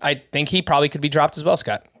similarly, I think he probably could be dropped as well,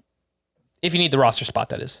 Scott. If you need the roster spot,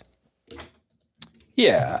 that is.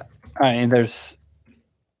 Yeah. I mean, there's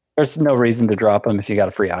no reason to drop him if you got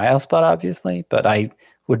a free IL spot, obviously, but I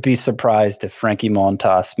would be surprised if Frankie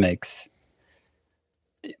Montas makes...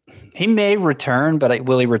 He may return, but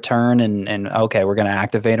will he return and okay, we're going to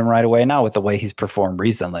activate him right away? Not with the way he's performed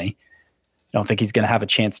recently. I don't think he's going to have a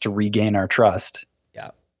chance to regain our trust.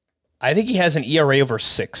 Yeah. I think he has an ERA over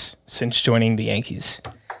 6 since joining the Yankees.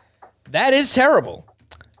 That is terrible.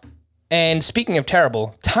 And speaking of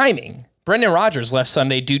terrible, timing. Brendan Rodgers left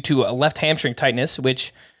Sunday due to a left hamstring tightness,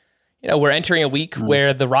 which, you know, we're entering a week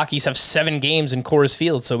where the Rockies have 7 games in Coors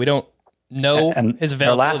Field, so we don't know his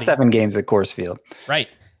availability. Our last 7 games at Coors Field. Right.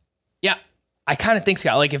 Yeah. I kind of think,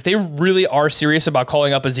 Scott, like if they really are serious about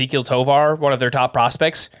calling up Ezequiel Tovar, one of their top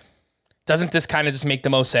prospects, doesn't this kind of just make the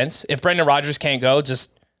most sense? If Brendan Rodgers can't go,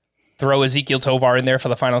 just throw Ezequiel Tovar in there for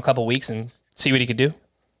the final couple weeks and see what he could do?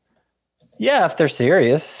 Yeah, if they're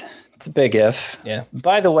serious. It's a big if. Yeah.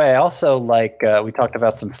 By the way, also, we talked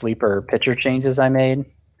about some sleeper pitcher changes I made.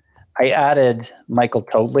 I added Michael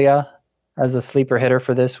Toglia as a sleeper hitter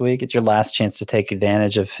for this week. It's your last chance to take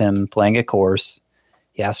advantage of him playing at Coors.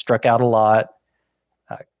 He has struck out a lot.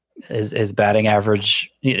 His batting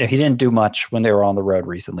average, he didn't do much when they were on the road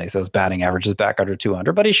recently, so his batting average is back under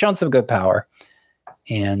 200, but he's shown some good power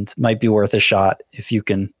and might be worth a shot if you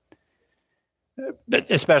can,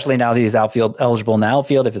 especially now that he's eligible in the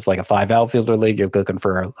outfield. If it's like a 5 outfielder league, you're looking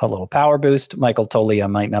for a little power boost. Michael Toglia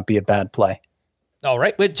might not be a bad play. All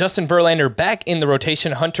right, with Justin Verlander back in the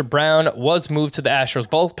rotation, Hunter Brown was moved to the Astros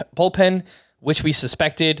bullpen, which we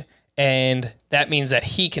suspected, and that means that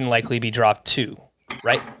he can likely be dropped too,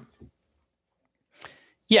 right?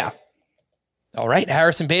 Yeah. All right,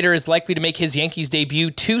 Harrison Bader is likely to make his Yankees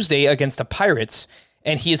debut Tuesday against the Pirates,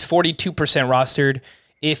 and he is 42% rostered.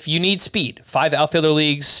 If you need speed, 5 outfielder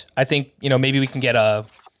leagues, I think, maybe we can get a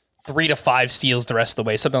 3 to 5 steals the rest of the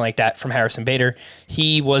way, something like that from Harrison Bader.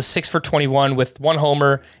 He was 6 for 21 with 1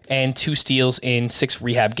 homer and 2 steals in 6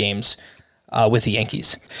 rehab games with the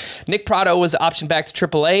Yankees. Nick Pratto was optioned back to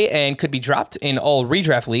AAA and could be dropped in all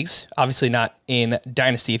redraft leagues. Obviously not in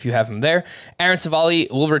Dynasty if you have him there. Aaron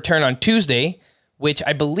Savali will return on Tuesday, which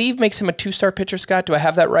I believe makes him a 2-star pitcher, Scott. Do I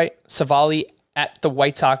have that right? Savali at the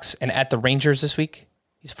White Sox and at the Rangers this week.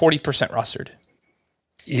 He's 40% rostered.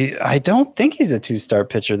 I don't think he's a 2-star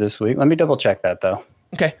pitcher this week. Let me double check that, though.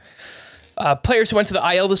 Okay. Players who went to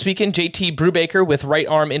the IL this weekend: JT Brubaker with right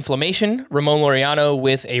arm inflammation, Ramon Laureano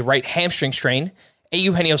with a right hamstring strain,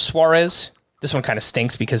 Eugenio Suarez, this one kind of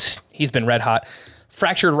stinks because he's been red hot,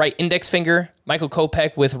 fractured right index finger, Michael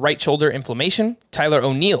Kopech with right shoulder inflammation, Tyler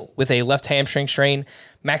O'Neill with a left hamstring strain,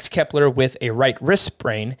 Max Kepler with a right wrist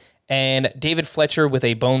sprain, and David Fletcher with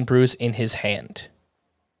a bone bruise in his hand.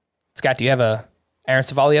 Scott, do you have a Aaron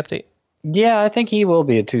Savali update? Yeah, I think he will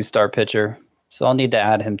be a 2-star pitcher, so I'll need to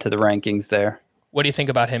add him to the rankings there. What do you think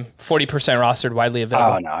about him? 40% rostered, widely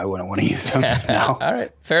available. Oh, no, I wouldn't want to use him. No. All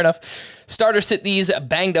right, fair enough. Starter sit these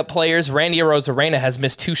banged-up players. Randy Arozarena has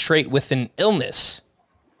missed 2 straight with an illness.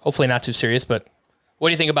 Hopefully not too serious, but what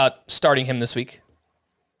do you think about starting him this week?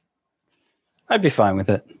 I'd be fine with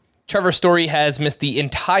it. Trevor Story has missed the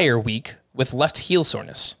entire week with left heel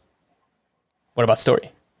soreness. What about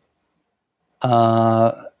Story?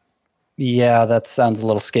 Yeah, that sounds a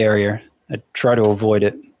little scarier. I'd try to avoid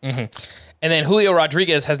it. Mm-hmm. And then Julio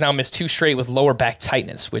Rodriguez has now missed 2 straight with lower back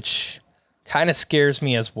tightness, which kind of scares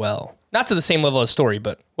me as well. Not to the same level as Story,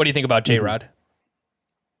 but what do you think about J-Rod?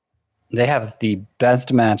 They have the best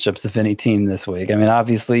matchups of any team this week. I mean,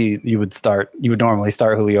 obviously you would normally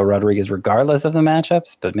start Julio Rodriguez regardless of the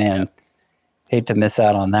matchups, but man, hate to miss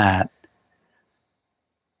out on that.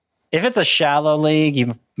 If it's a shallow league,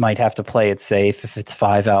 you might have to play it safe. If it's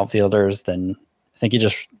 5 outfielders, then I think you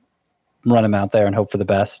just run them out there and hope for the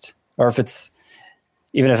best. Or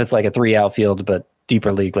even if it's like a 3 outfield, but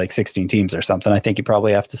deeper league, like 16 teams or something, I think you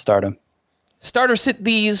probably have to start them. Starter sit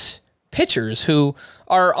these pitchers who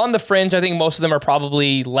are on the fringe. I think most of them are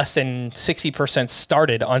probably less than 60%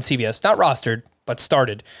 started on CBS. Not rostered, but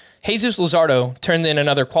started. Jesus Luzardo turned in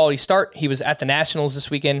another quality start. He was at the Nationals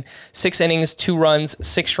this weekend. 6 innings, 2 runs,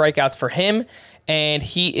 6 strikeouts for him. And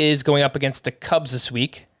he is going up against the Cubs this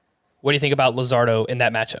week. What do you think about Luzardo in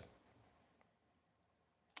that matchup?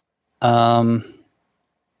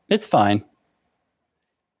 It's fine.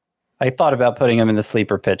 I thought about putting him in the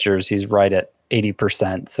sleeper pitchers. He's right at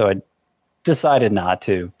 80%, so I decided not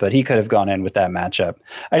to, but he could have gone in with that matchup.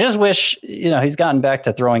 I just wish, he's gotten back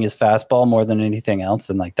to throwing his fastball more than anything else,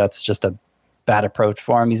 and that's just a bad approach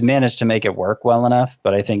for him. He's managed to make it work well enough,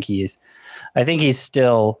 but I think he's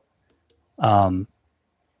still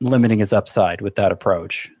limiting his upside with that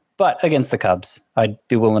approach. But against the Cubs, I'd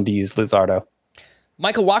be willing to use Luzardo.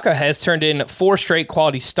 Michael Wacha has turned in 4 straight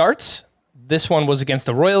quality starts. This one was against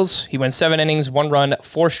the Royals. He went 7 innings, 1 run,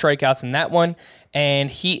 4 strikeouts in that one. And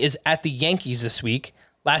he is at the Yankees this week.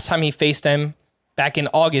 Last time he faced them, back in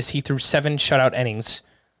August, he threw 7 shutout innings.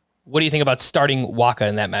 What do you think about starting Wacha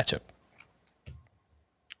in that matchup?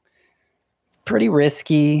 It's pretty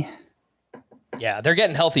risky. Yeah, they're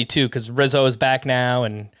getting healthy too because Rizzo is back now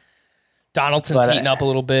and Donaldson's heating up a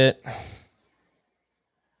little bit.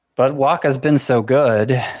 But Wacha's been so good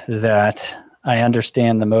that I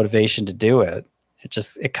understand the motivation to do it.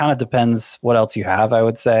 It kind of depends what else you have, I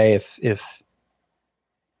would say. If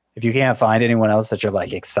you can't find anyone else that you're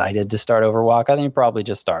excited to start over Wacha, then you probably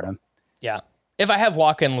just start him. Yeah. If I have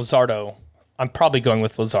Wacha and Luzardo, I'm probably going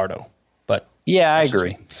with Luzardo. But yeah, I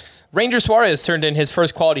agree. Ranger Suarez turned in his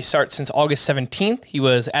first quality start since August 17th. He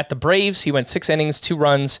was at the Braves. He went 6 innings, 2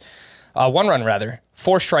 runs, 1 run,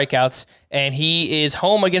 4 strikeouts, and he is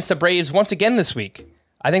home against the Braves once again this week.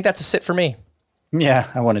 I think that's a sit for me. Yeah,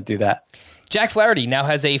 I want to do that. Jack Flaherty now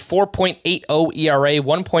has a 4.80 ERA,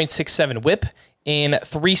 1.67 whip in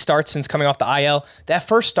 3 starts since coming off the IL. That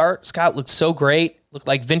first start, Scott, looked so great. Looked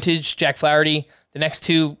like vintage Jack Flaherty. The next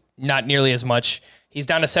 2, not nearly as much. He's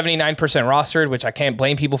down to 79% rostered, which I can't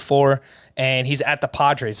blame people for, and he's at the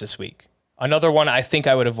Padres this week. Another one I think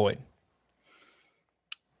I would avoid.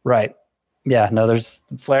 Right. Yeah, no,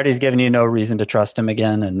 Flaherty's giving you no reason to trust him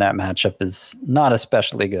again, and that matchup is not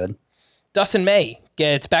especially good. Dustin May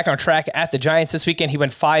gets back on track at the Giants this weekend. He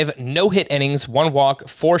went 5 no-hit innings, 1 walk,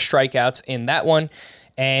 4 strikeouts in that one.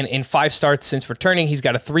 And in 5 starts since returning, he's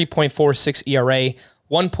got a 3.46 ERA,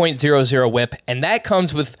 1.00 whip, and that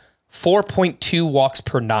comes with 4.2 walks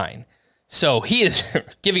per 9. So he is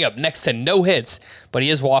giving up next to no hits, but he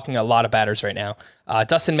is walking a lot of batters right now.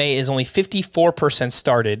 Dustin May is only 54%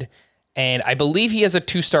 started, and I believe he has a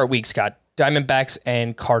 2-start week, Scott. Diamondbacks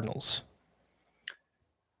and Cardinals.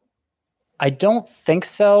 I don't think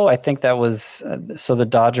so. I think that was so the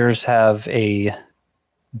Dodgers have a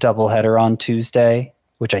doubleheader on Tuesday,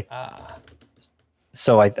 which I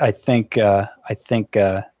think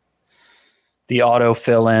the auto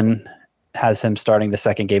fill-in has him starting the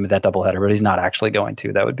second game of that doubleheader, but he's not actually going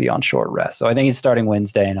to. That would be on short rest. So I think he's starting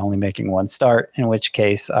Wednesday and only making 1 start, in which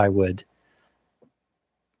case I would,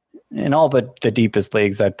 in all but the deepest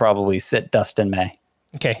leagues, I'd probably sit Dustin May.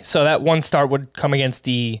 Okay, so that 1 start would come against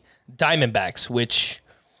the Diamondbacks, which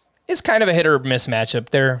is kind of a hit or miss matchup.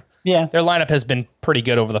 Their lineup has been pretty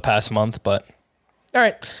good over the past month, but all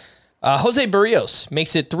right. Jose Barrios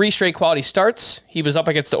makes it 3 straight quality starts. He was up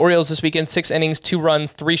against the Orioles this weekend, 6 innings, 2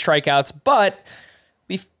 runs, 3 strikeouts, but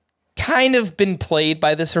we've kind of been played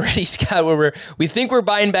by this already, Scott, where we think we're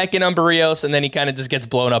buying back in on Barrios, and then he kind of just gets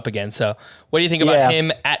blown up again. So what do you think about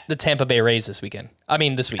him at the Tampa Bay Rays this week?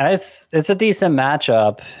 It's a decent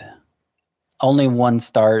matchup. Only 1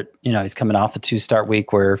 start. He's coming off a 2-start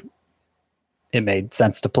week where it made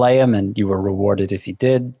sense to play him, and you were rewarded if you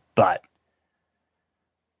did, but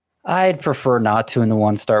I'd prefer not to in the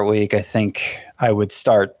 1-start week. I think I would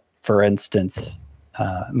start, for instance,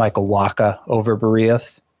 Michael Wacha over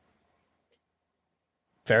Barrios.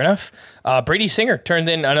 Fair enough. Brady Singer turned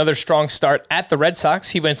in another strong start at the Red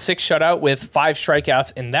Sox. He went 6 shutout with 5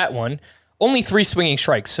 strikeouts in that one. Only 3 swinging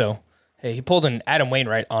strikes, so hey, he pulled an Adam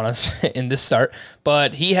Wainwright on us in this start.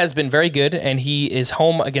 But he has been very good, and he is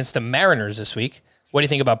home against the Mariners this week. What do you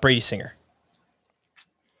think about Brady Singer?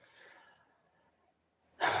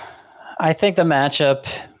 I think the matchup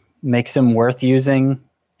makes him worth using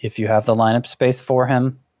if you have the lineup space for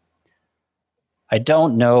him. I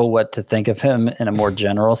don't know what to think of him in a more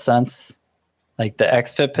general sense. The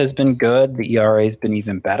xFIP has been good. The ERA has been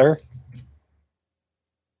even better.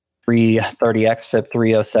 330 xFIP,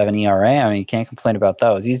 307 ERA. I mean, you can't complain about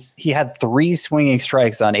those. He had 3 swinging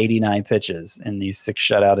strikes on 89 pitches in these 6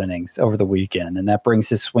 shutout innings over the weekend, and that brings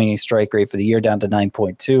his swinging strike rate for the year down to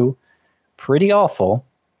 9.2. Pretty awful.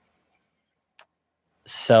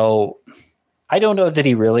 So I don't know that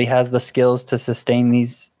he really has the skills to sustain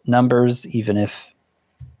these numbers, even if,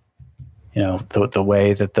 the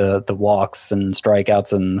way that the walks and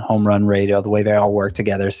strikeouts and home run rate, the way they all work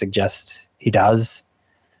together suggests he does.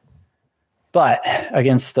 But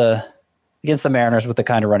against the Mariners with the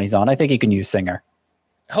kind of run he's on, I think he can use Singer.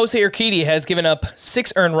 Jose Urquidy has given up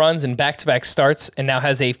 6 earned runs in back-to-back starts and now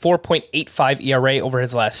has a 4.85 ERA over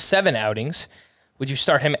his last 7 outings. Would you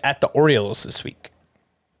start him at the Orioles this week?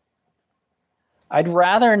 I'd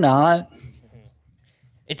rather not.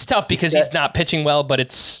 It's tough because he's not pitching well, but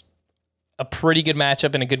it's a pretty good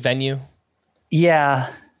matchup in a good venue.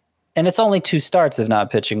 Yeah, and it's only 2 starts of not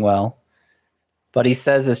pitching well. But he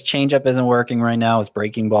says his changeup isn't working right now. His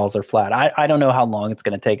breaking balls are flat. I don't know how long it's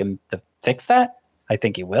going to take him to fix that. I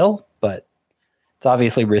think he will, but it's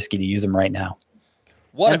obviously risky to use him right now.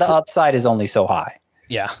 And the upside is only so high.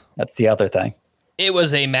 Yeah. That's the other thing. It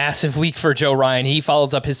was a massive week for Joe Ryan. He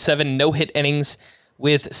follows up his 7 no-hit innings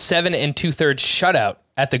with 7 2/3 shutout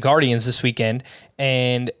at the Guardians this weekend,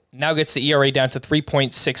 and now gets the ERA down to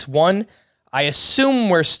 3.61. I assume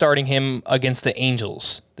we're starting him against the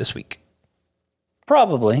Angels this week.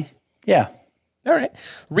 Probably, yeah. All right.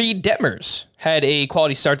 Reed Detmers had a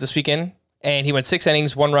quality start this weekend, and he went 6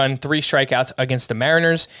 innings, 1 run, 3 strikeouts against the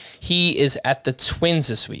Mariners. He is at the Twins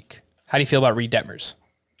this week. How do you feel about Reed Detmers?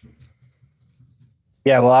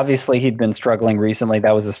 Yeah, well, obviously he'd been struggling recently.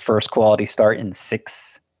 That was his first quality start in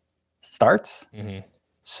 6 starts. Mm-hmm.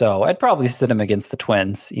 So I'd probably sit him against the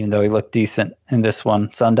Twins, even though he looked decent in this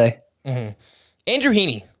one Sunday. Mm-hmm. Andrew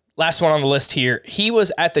Heaney, last one on the list here. He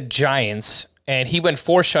was at the Giants, and he went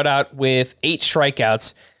 4 shutout with 8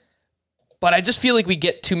 strikeouts. But I just feel like we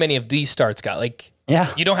get too many of these starts, Scott. Like,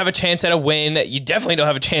 yeah, you don't have a chance at a win. You definitely don't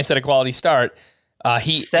have a chance at a quality start.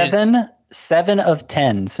 Seven of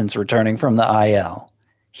 10 since returning from the IL.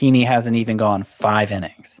 Heaney hasn't even gone 5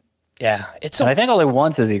 innings. Yeah, and I think only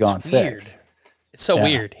once has he gone 6. Weird. It's so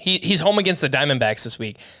weird. He's home against the Diamondbacks this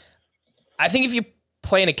week. I think if you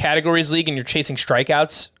play in a categories league and you're chasing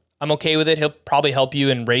strikeouts, I'm okay with it. He'll probably help you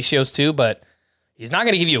in ratios too, but he's not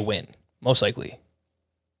going to give you a win, most likely.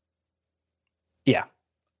 Yeah.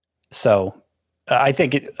 So I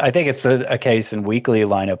think it's a case in weekly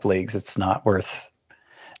lineup leagues. It's not worth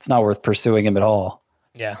pursuing him at all.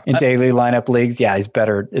 Yeah. In daily lineup leagues, yeah, he's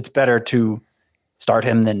better. It's better to start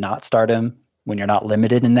him than not start him when you're not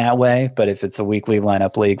limited in that way. But if it's a weekly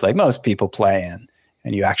lineup league, like most people play in,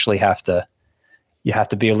 and you actually have to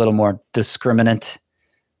be a little more discriminant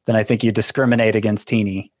than I think you discriminate against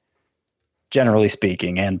Heaney, generally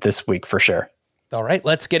speaking, and this week for sure. All right,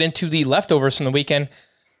 let's get into the leftovers from the weekend.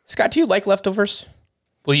 Scott, do you like leftovers?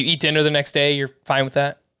 Will you eat dinner the next day? You're fine with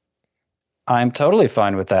that? I'm totally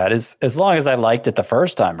fine with that. As long as I liked it the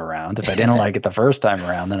first time around. If I didn't like it the first time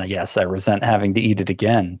around, then yes, I resent having to eat it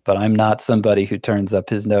again. But I'm not somebody who turns up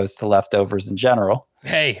his nose to leftovers in general.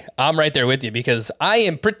 Hey, I'm right there with you because I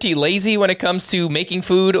am pretty lazy when it comes to making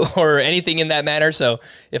food or anything in that matter. So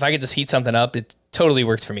if I could just heat something up, it totally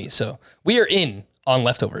works for me. So we are in on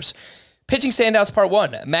leftovers. Pitching standouts part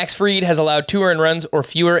 1. Max Fried has allowed 2 earned runs or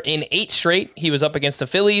fewer in 8 straight. He was up against the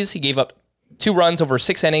Phillies. He gave up 2 runs over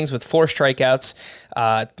 6 innings with 4 strikeouts,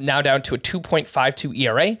 now down to a 2.52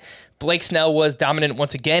 ERA. Blake Snell was dominant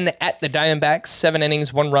once again at the Diamondbacks. 7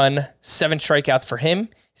 innings, 1 run, 7 strikeouts for him.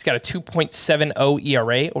 He's got a 2.70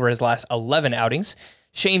 ERA over his last 11 outings.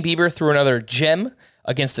 Shane Bieber threw another gem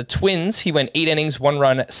against the Twins. He went 8 innings, 1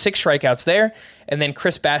 run, 6 strikeouts there. And then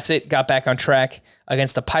Chris Bassett got back on track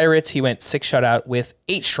against the Pirates. He went 6 shutout with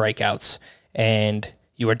 8 strikeouts. And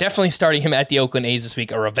you are definitely starting him at the Oakland A's this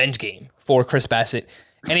week, a revenge game for Chris Bassett.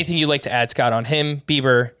 Anything you'd like to add, Scott, on him,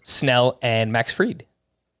 Bieber, Snell, and Max Fried?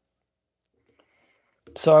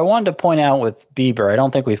 So I wanted to point out with Bieber, I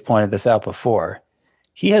don't think we've pointed this out before.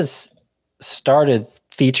 He has started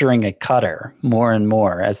featuring a cutter more and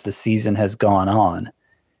more as the season has gone on.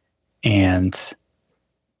 And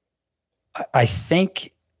I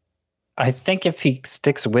think if he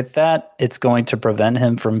sticks with that, it's going to prevent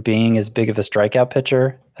him from being as big of a strikeout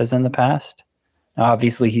pitcher as in the past. Now,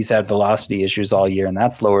 obviously, he's had velocity issues all year, and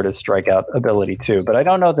that's lowered his strikeout ability too. But I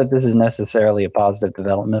don't know that this is necessarily a positive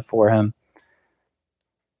development for him.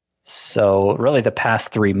 So really the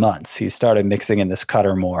past 3 months, he started mixing in this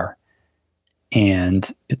cutter more. And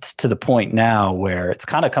it's to the point now where it's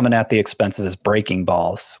kind of coming at the expense of his breaking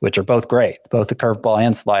balls, which are both great. Both the curveball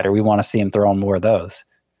and slider. We want to see him throwing more of those.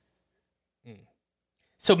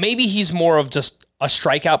 So maybe he's more of just a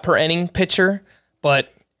strikeout per inning pitcher,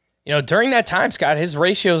 but during that time, Scott, his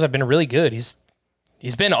ratios have been really good. He's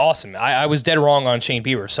been awesome. I was dead wrong on Shane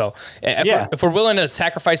Bieber. So if we're willing to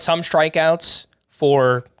sacrifice some strikeouts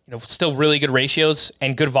for still really good ratios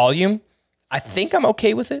and good volume, I think I'm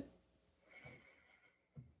okay with it.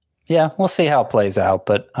 Yeah, we'll see how it plays out,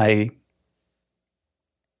 but I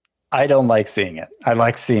don't like seeing it. I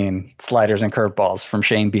like seeing sliders and curveballs from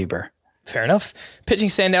Shane Bieber. Fair enough. Pitching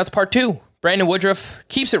standouts part 2. Brandon Woodruff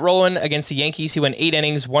keeps it rolling against the Yankees. He went 8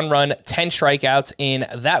 innings, 1 run, 10 strikeouts in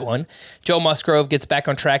that one. Joe Musgrove gets back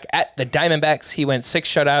on track at the Diamondbacks. He went 6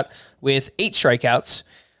 shutout with 8 strikeouts.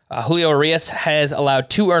 Julio Urias has allowed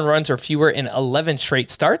 2 earned runs or fewer in 11 straight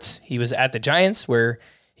starts. He was at the Giants, where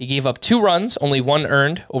he gave up 2 runs, only 1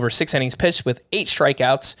 earned over 6 innings pitched with 8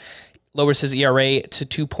 strikeouts. Lowers his ERA to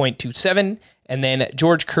 2.27. And then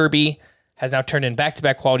George Kirby has now turned in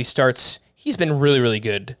back-to-back quality starts. He's been really, really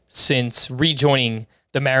good since rejoining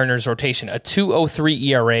the Mariners rotation. A 2.03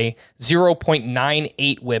 ERA,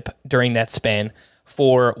 0.98 whip during that span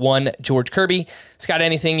for one George Kirby. Scott,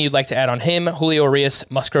 anything you'd like to add on him, Julio Urias,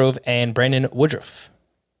 Musgrove, and Brandon Woodruff?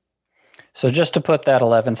 So just to put that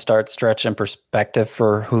 11-start stretch in perspective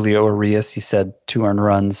for Julio Urias, you said 2 earned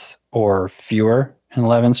runs or fewer in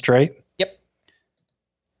 11 straight? Yep.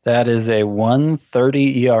 That is a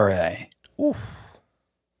 1.30 ERA. Oof.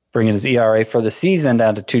 Bringing his ERA for the season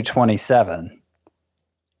down to 2.27.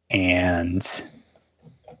 And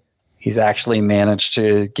he's actually managed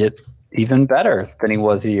to get even better than he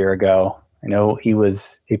was a year ago. I know he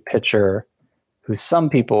was a pitcher who some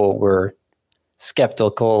people were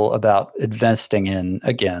skeptical about investing in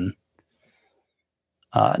again.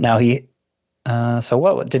 Now so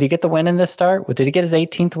what did he get the win in this start? Did he get his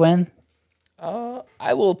 18th win?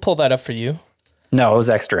 I will pull that up for you. No, it was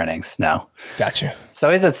extra innings. No. Gotcha. So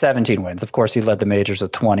he's at 17 wins. Of course, he led the majors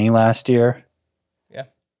with 20 last year. Yeah.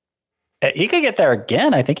 He could get there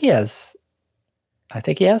again. I think he has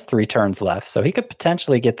 3 turns left, so he could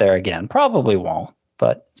potentially get there again. Probably won't,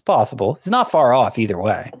 but it's possible. He's not far off either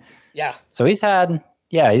way. Yeah. So he's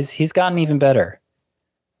gotten even better.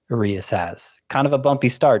 Urias has. Kind of a bumpy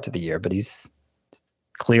start to the year, but he's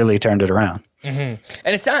clearly turned it around. Mm-hmm.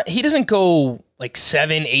 And he doesn't go like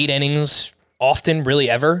 7, 8 innings often, really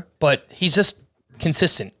ever, but he's just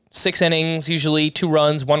consistent. 6 innings, usually 2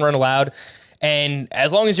 runs, 1 run allowed. And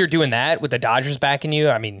as long as you're doing that with the Dodgers backing you,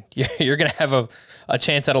 I mean, you're going to have a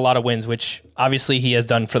chance at a lot of wins, which obviously he has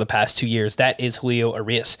done for the past 2 years. That is Julio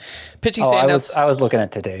Urias. Pitching standouts. I was looking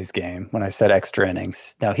at today's game when I said extra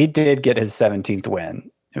innings. Now, he did get his 17th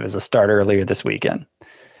win. It was a start earlier this weekend,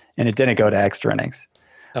 and it didn't go to extra innings.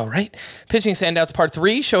 All right. Pitching standouts part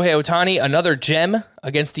 3, Shohei Ohtani, another gem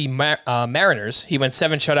against the Mariners. He went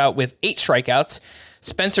 7 shutout with 8 strikeouts.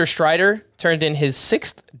 Spencer Strider turned in his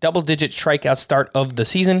 6th double-digit strikeout start of the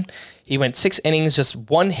season. He went 6 innings, just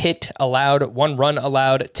 1 hit allowed, 1 run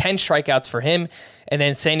allowed, 10 strikeouts for him. And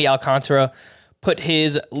then Sandy Alcantara put together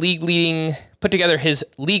his league-leading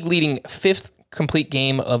 5th complete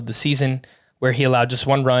game of the season, where he allowed just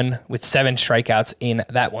 1 run with 7 strikeouts in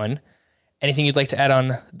that one. Anything you'd like to add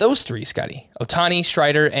on those 3, Scotty? Ohtani,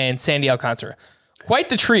 Strider, and Sandy Alcantara. Quite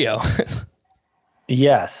the trio.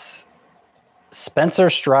 Yes. Spencer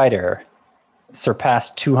Strider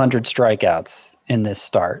surpassed 200 strikeouts in this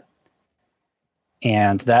start.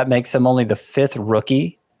 And that makes him only the 5th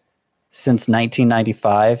rookie since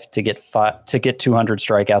 1995 to get 200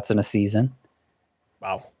 strikeouts in a season.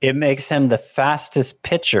 Wow. It makes him the fastest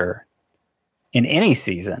pitcher in any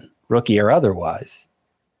season, rookie or otherwise,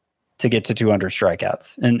 to get to 200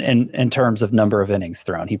 strikeouts in terms of number of innings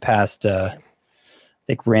thrown. He passed, I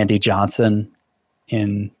think, Randy Johnson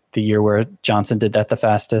in the year where Johnson did that the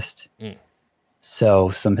fastest. So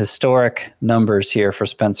some historic numbers here for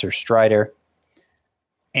Spencer Strider.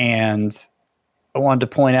 And I wanted to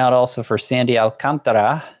point out also for Sandy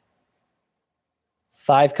Alcantara,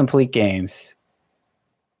 5 complete games.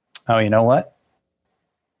 Oh, you know what?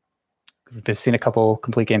 We've seen a couple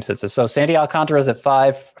complete game sets. So Sandy Alcantara is at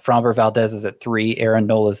 5. Framber Valdez is at 3. Aaron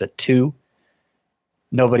Nola is at 2.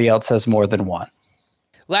 Nobody else has more than 1.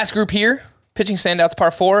 Last group here, pitching standouts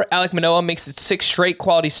part 4. Alek Manoah makes it 6 straight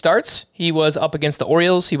quality starts. He was up against the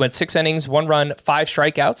Orioles. He went 6 innings, 1 run, 5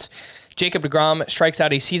 strikeouts. Jacob deGrom strikes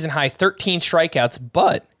out a season-high 13 strikeouts,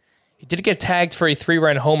 but he did get tagged for a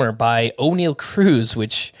 3-run homer by O'Neal Cruz,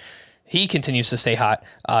 which he continues to stay hot.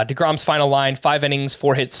 DeGrom's final line, 5 innings,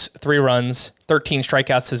 4 hits, 3 runs, 13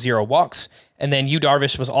 strikeouts to 0 walks. And then Yu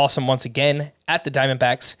Darvish was awesome once again at the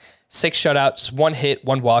Diamondbacks. 6 shutouts, 1 hit,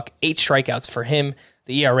 1 walk, 8 strikeouts for him.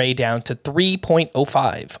 The ERA down to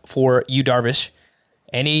 3.05 for Yu Darvish.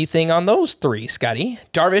 Anything on those 3, Scotty?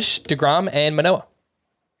 Darvish, DeGrom, and Manoah.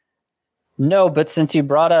 No, but since you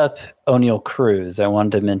brought up O'Neal Cruz, I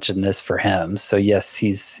wanted to mention this for him. So yes,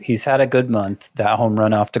 he's had a good month. That home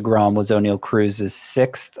run off DeGrom was O'Neal Cruz's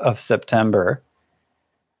 6th of September.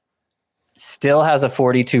 still has a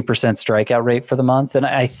 42% strikeout rate for the month. And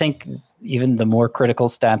I think even the more critical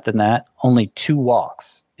stat than that, only 2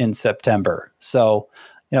 walks in September. So,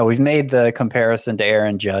 we've made the comparison to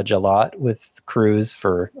Aaron Judge a lot with Cruz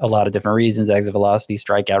for a lot of different reasons, exit velocity,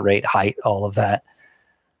 strikeout rate, height, all of that.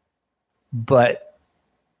 But,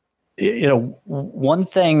 one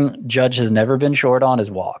thing Judge has never been short on is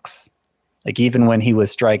walks. Like even when he was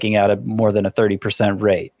striking out at more than a 30%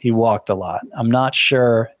 rate, he walked a lot. I'm not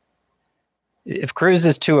sure if Cruz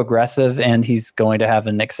is too aggressive and he's going to have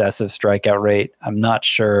an excessive strikeout rate. I'm not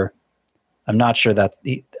sure he's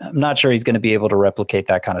going to be able to replicate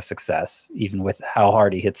that kind of success, even with how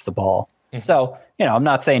hard he hits the ball. Mm-hmm. So, I'm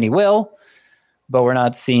not saying he will, but we're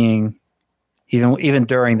not seeing even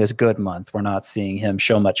during this good month, we're not seeing him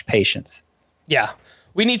show much patience. Yeah,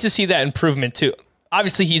 we need to see that improvement too.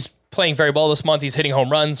 Obviously, he's playing very well this month. He's hitting home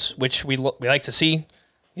runs, which we like to see.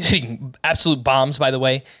 He's hitting absolute bombs, by the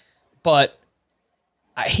way. But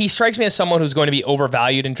he strikes me as someone who's going to be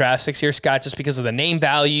overvalued in draft 6 years, Scott, just because of the name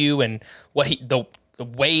value and what the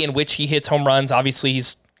way in which he hits home runs. Obviously,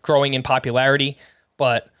 he's growing in popularity.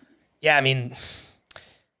 But, yeah, I mean,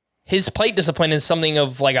 his plate discipline is something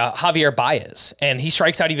of like a Javier Baez, and he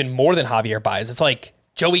strikes out even more than Javier Baez. It's like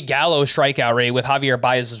Joey Gallo's strikeout rate with Javier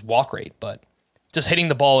Baez's walk rate, but just hitting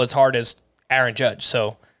the ball as hard as Aaron Judge.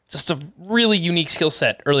 So just a really unique skill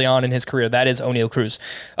set early on in his career. That is Oneil Cruz.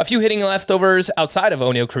 A few hitting leftovers outside of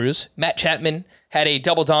Oneil Cruz. Matt Chapman had a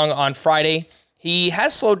double dong on Friday. He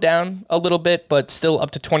has slowed down a little bit, but still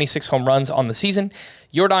up to 26 home runs on the season.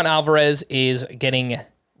 Yordan Alvarez is getting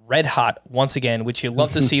red hot once again, which you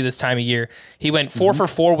love to see this time of year. He went 4 for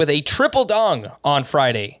 4 with a triple dong on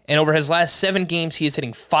Friday. And over his last 7 games, he is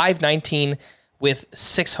hitting .519 with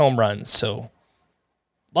 6 home runs. So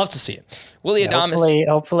love to see it. Willy Adames.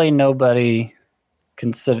 Hopefully nobody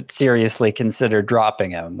seriously considered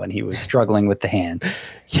dropping him when he was struggling with the hand.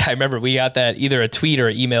 Yeah, I remember we got that, either a tweet or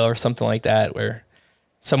an email or something like that, where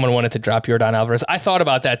someone wanted to drop Yordan Alvarez. I thought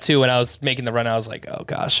about that too when I was making the run. I was like, oh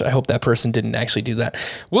gosh, I hope that person didn't actually do that.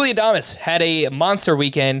 Willy Adames had a monster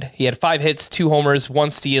weekend. He had 5 hits, 2 homers, 1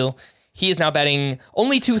 steal. He is now batting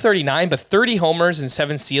only .239, but 30 homers and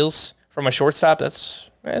 7 steals from a shortstop. That's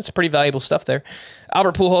pretty valuable stuff there.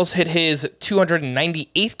 Albert Pujols hit his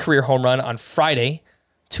 298th career home run on Friday.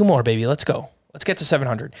 2 more, baby. Let's go. Let's get to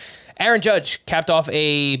 700. Aaron Judge capped off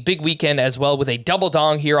a big weekend as well with a double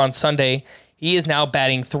dong here on Sunday. He is now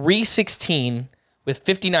batting .316 with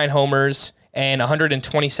 59 homers and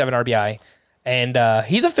 127 RBI. And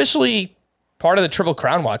he's officially part of the Triple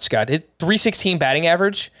Crown watch, Scott. His .316 batting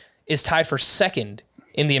average is tied for second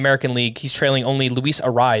in the American League. He's trailing only Luis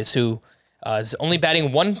Arraez, who is only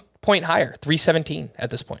batting 1 point higher, .317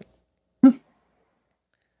 at this point.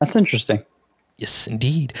 That's interesting. Yes,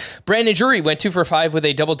 indeed. Brandon Drury went 2 for 5 with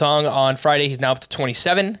a double dong on Friday. He's now up to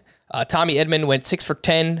 27. Tommy Edman went 6 for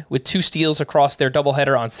 10 with 2 steals across their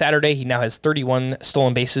doubleheader on Saturday. He now has 31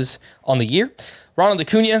 stolen bases on the year. Ronald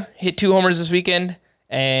Acuna hit 2 homers this weekend,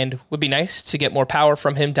 and would be nice to get more power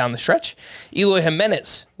from him down the stretch. Eloy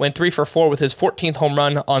Jimenez went 3 for 4 with his 14th home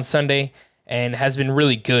run on Sunday, and has been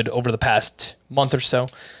really good over the past month or so.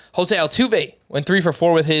 Jose Altuve went 3 for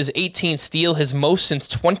 4 with his 18th steal, his most since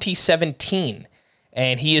 2017,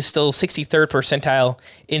 and he is still 63rd percentile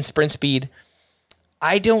in sprint speed.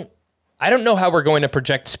 I don't know how we're going to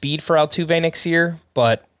project speed for Altuve next year,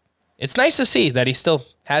 but it's nice to see that he still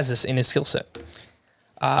has this in his skill set.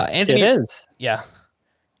 It is. Yeah.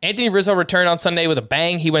 Anthony Rizzo returned on Sunday with a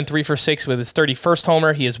bang. He went 3 for 6 with his 31st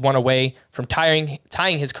homer. He is 1 away from tying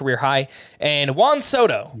his career high. And Juan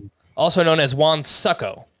Soto, also known as Juan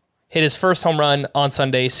Succo, hit his first home run on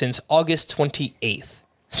Sunday since August 28th.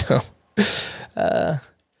 So,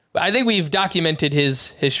 I think we've documented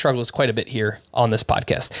his struggles quite a bit here on this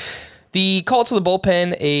podcast. The call to the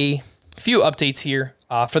bullpen, a few updates here.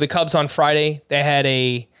 For the Cubs on Friday, they had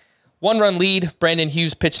a 1-run lead. Brandon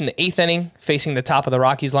Hughes pitched in the 8th inning, facing the top of the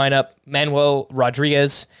Rockies lineup. Manuel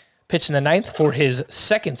Rodriguez pitched in the 9th for his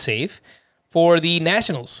 2nd save. For the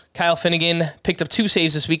Nationals, Kyle Finnegan picked up 2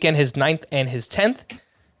 saves this weekend, his 9th and his 10th.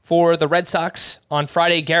 For the Red Sox, on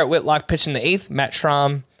Friday, Garrett Whitlock pitched in the 8th. Matt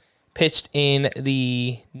Schramm pitched in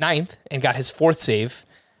the 9th and got his 4th save.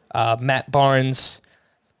 Matt Barnes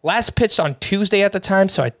last pitched on Tuesday at the time,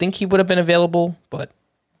 so I think he would have been available, but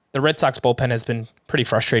the Red Sox bullpen has been pretty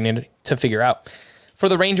frustrating to figure out. For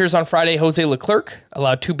the Rangers on Friday, Jose Leclerc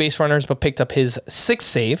allowed 2 base runners but picked up his 6th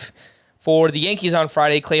save. For the Yankees on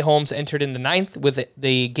Friday, Clay Holmes entered in the 9th with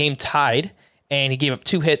the game tied, and he gave up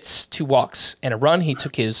 2 hits, 2 walks, and a run. He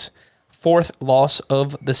took his 4th loss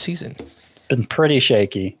of the season. Been pretty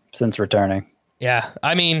shaky since returning. Yeah,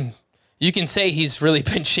 I mean, You can say he's really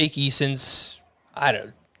been shaky since, I don't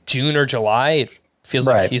know, June or July. It feels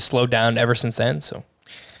like he's slowed down ever since then. So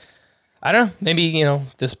I don't know. Maybe,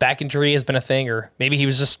 this back injury has been a thing, or maybe he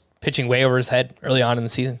was just pitching way over his head early on in the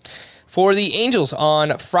season. For the Angels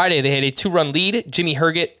on Friday, they had a 2-run lead. Jimmy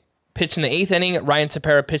Herget pitched in the 8th inning. Ryan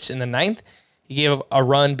Tepera pitched in the 9th. He gave up a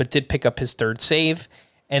run, but did pick up his 3rd save.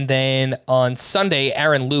 And then on Sunday,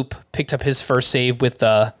 Aaron Loop picked up his first save with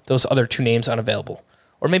those other 2 names unavailable.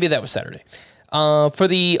 Or maybe that was Saturday. For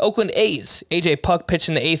the Oakland A's, A.J. Puck pitched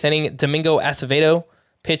in the 8th inning. Domingo Acevedo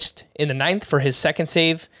pitched in the 9th for his 2nd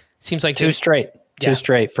save. Seems like 2 straight. Yeah. 2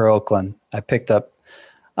 straight for Oakland. I picked up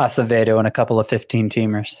Acevedo and a couple of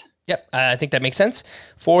 15-teamers. Yep, I think that makes sense.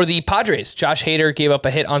 For the Padres, Josh Hader gave up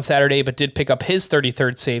a hit on Saturday, but did pick up his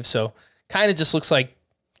 33rd save. So kind of just looks like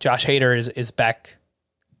Josh Hader is back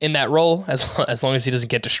in that role as long as he doesn't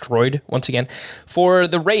get destroyed once again. For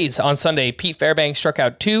the Rays on Sunday, Pete Fairbanks struck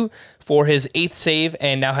out 2 for his 8th save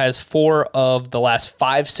and now has 4 of the last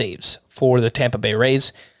 5 saves for the Tampa Bay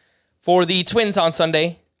Rays. For the Twins on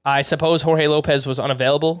Sunday, I suppose Jorge Lopez was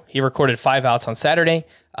unavailable. He recorded 5 outs on Saturday,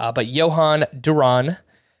 but Johan Duran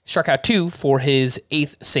struck out 2 for his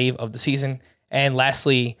 8th save of the season. And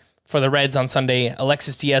lastly, for the Reds on Sunday,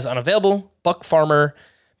 Alexis Diaz unavailable. Buck Farmer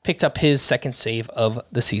picked up his 2nd save of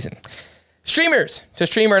the season. Streamers, to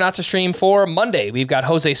stream or not to stream for Monday, we've got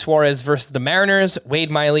Jose Suarez versus the Mariners, Wade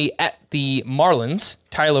Miley at the Marlins,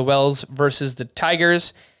 Tyler Wells versus the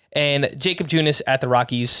Tigers, and Jacob Junis at the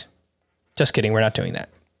Rockies. Just kidding, we're not doing that.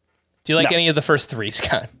 Do you like any of the first 3,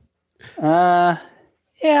 Scott?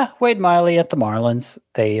 Yeah, Wade Miley at the Marlins.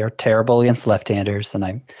 They are terrible against left-handers, and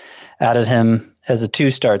I added him as a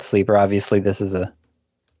 2-start sleeper. Obviously, this is a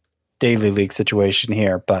daily league situation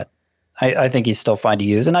here, but I think he's still fine to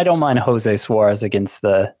use, and I don't mind Jose Suarez against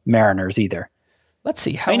the Mariners either. Let's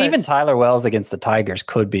see. Even Tyler Wells against the Tigers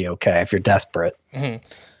could be okay if you're desperate. Mm-hmm.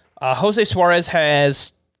 Jose Suarez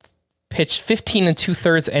has pitched 15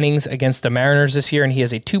 2/3 innings against the Mariners this year, and he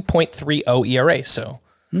has a 2.30 ERA. So,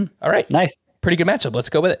 all right. Nice. Pretty good matchup. Let's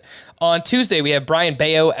go with it. On Tuesday, we have Brian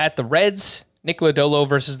Bayo at the Reds, Nick Lodolo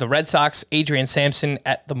versus the Red Sox, Adrian Sampson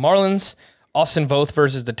at the Marlins, Austin Voth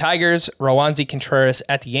versus the Tigers, Roansy Contreras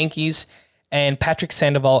at the Yankees, and Patrick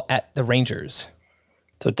Sandoval at the Rangers.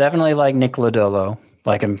 So definitely like Nick Lodolo,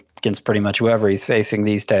 like him against pretty much whoever he's facing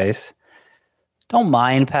these days. Don't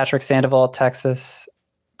mind Patrick Sandoval at Texas.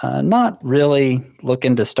 Not really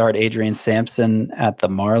looking to start Adrian Sampson at the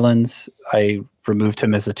Marlins. I removed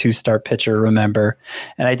him as a 2-start pitcher, remember?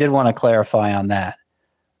 And I did want to clarify on that.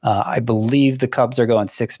 I believe the Cubs are going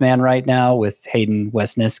 6-man right now with Hayden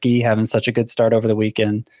Wesneski having such a good start over the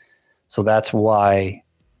weekend. So that's why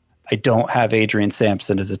I don't have Adrian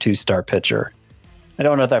Sampson as a 2-start pitcher. I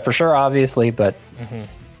don't know that for sure, obviously, but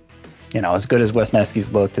as good as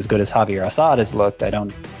Wesneski's looked, as good as Javier Assad has looked, I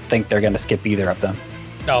don't think they're going to skip either of them.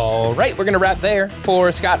 All right, we're going to wrap there.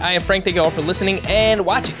 For Scott, I am Frank. Thank you all for listening and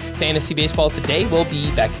watching Fantasy Baseball today. We'll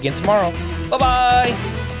be back again tomorrow. Bye-bye.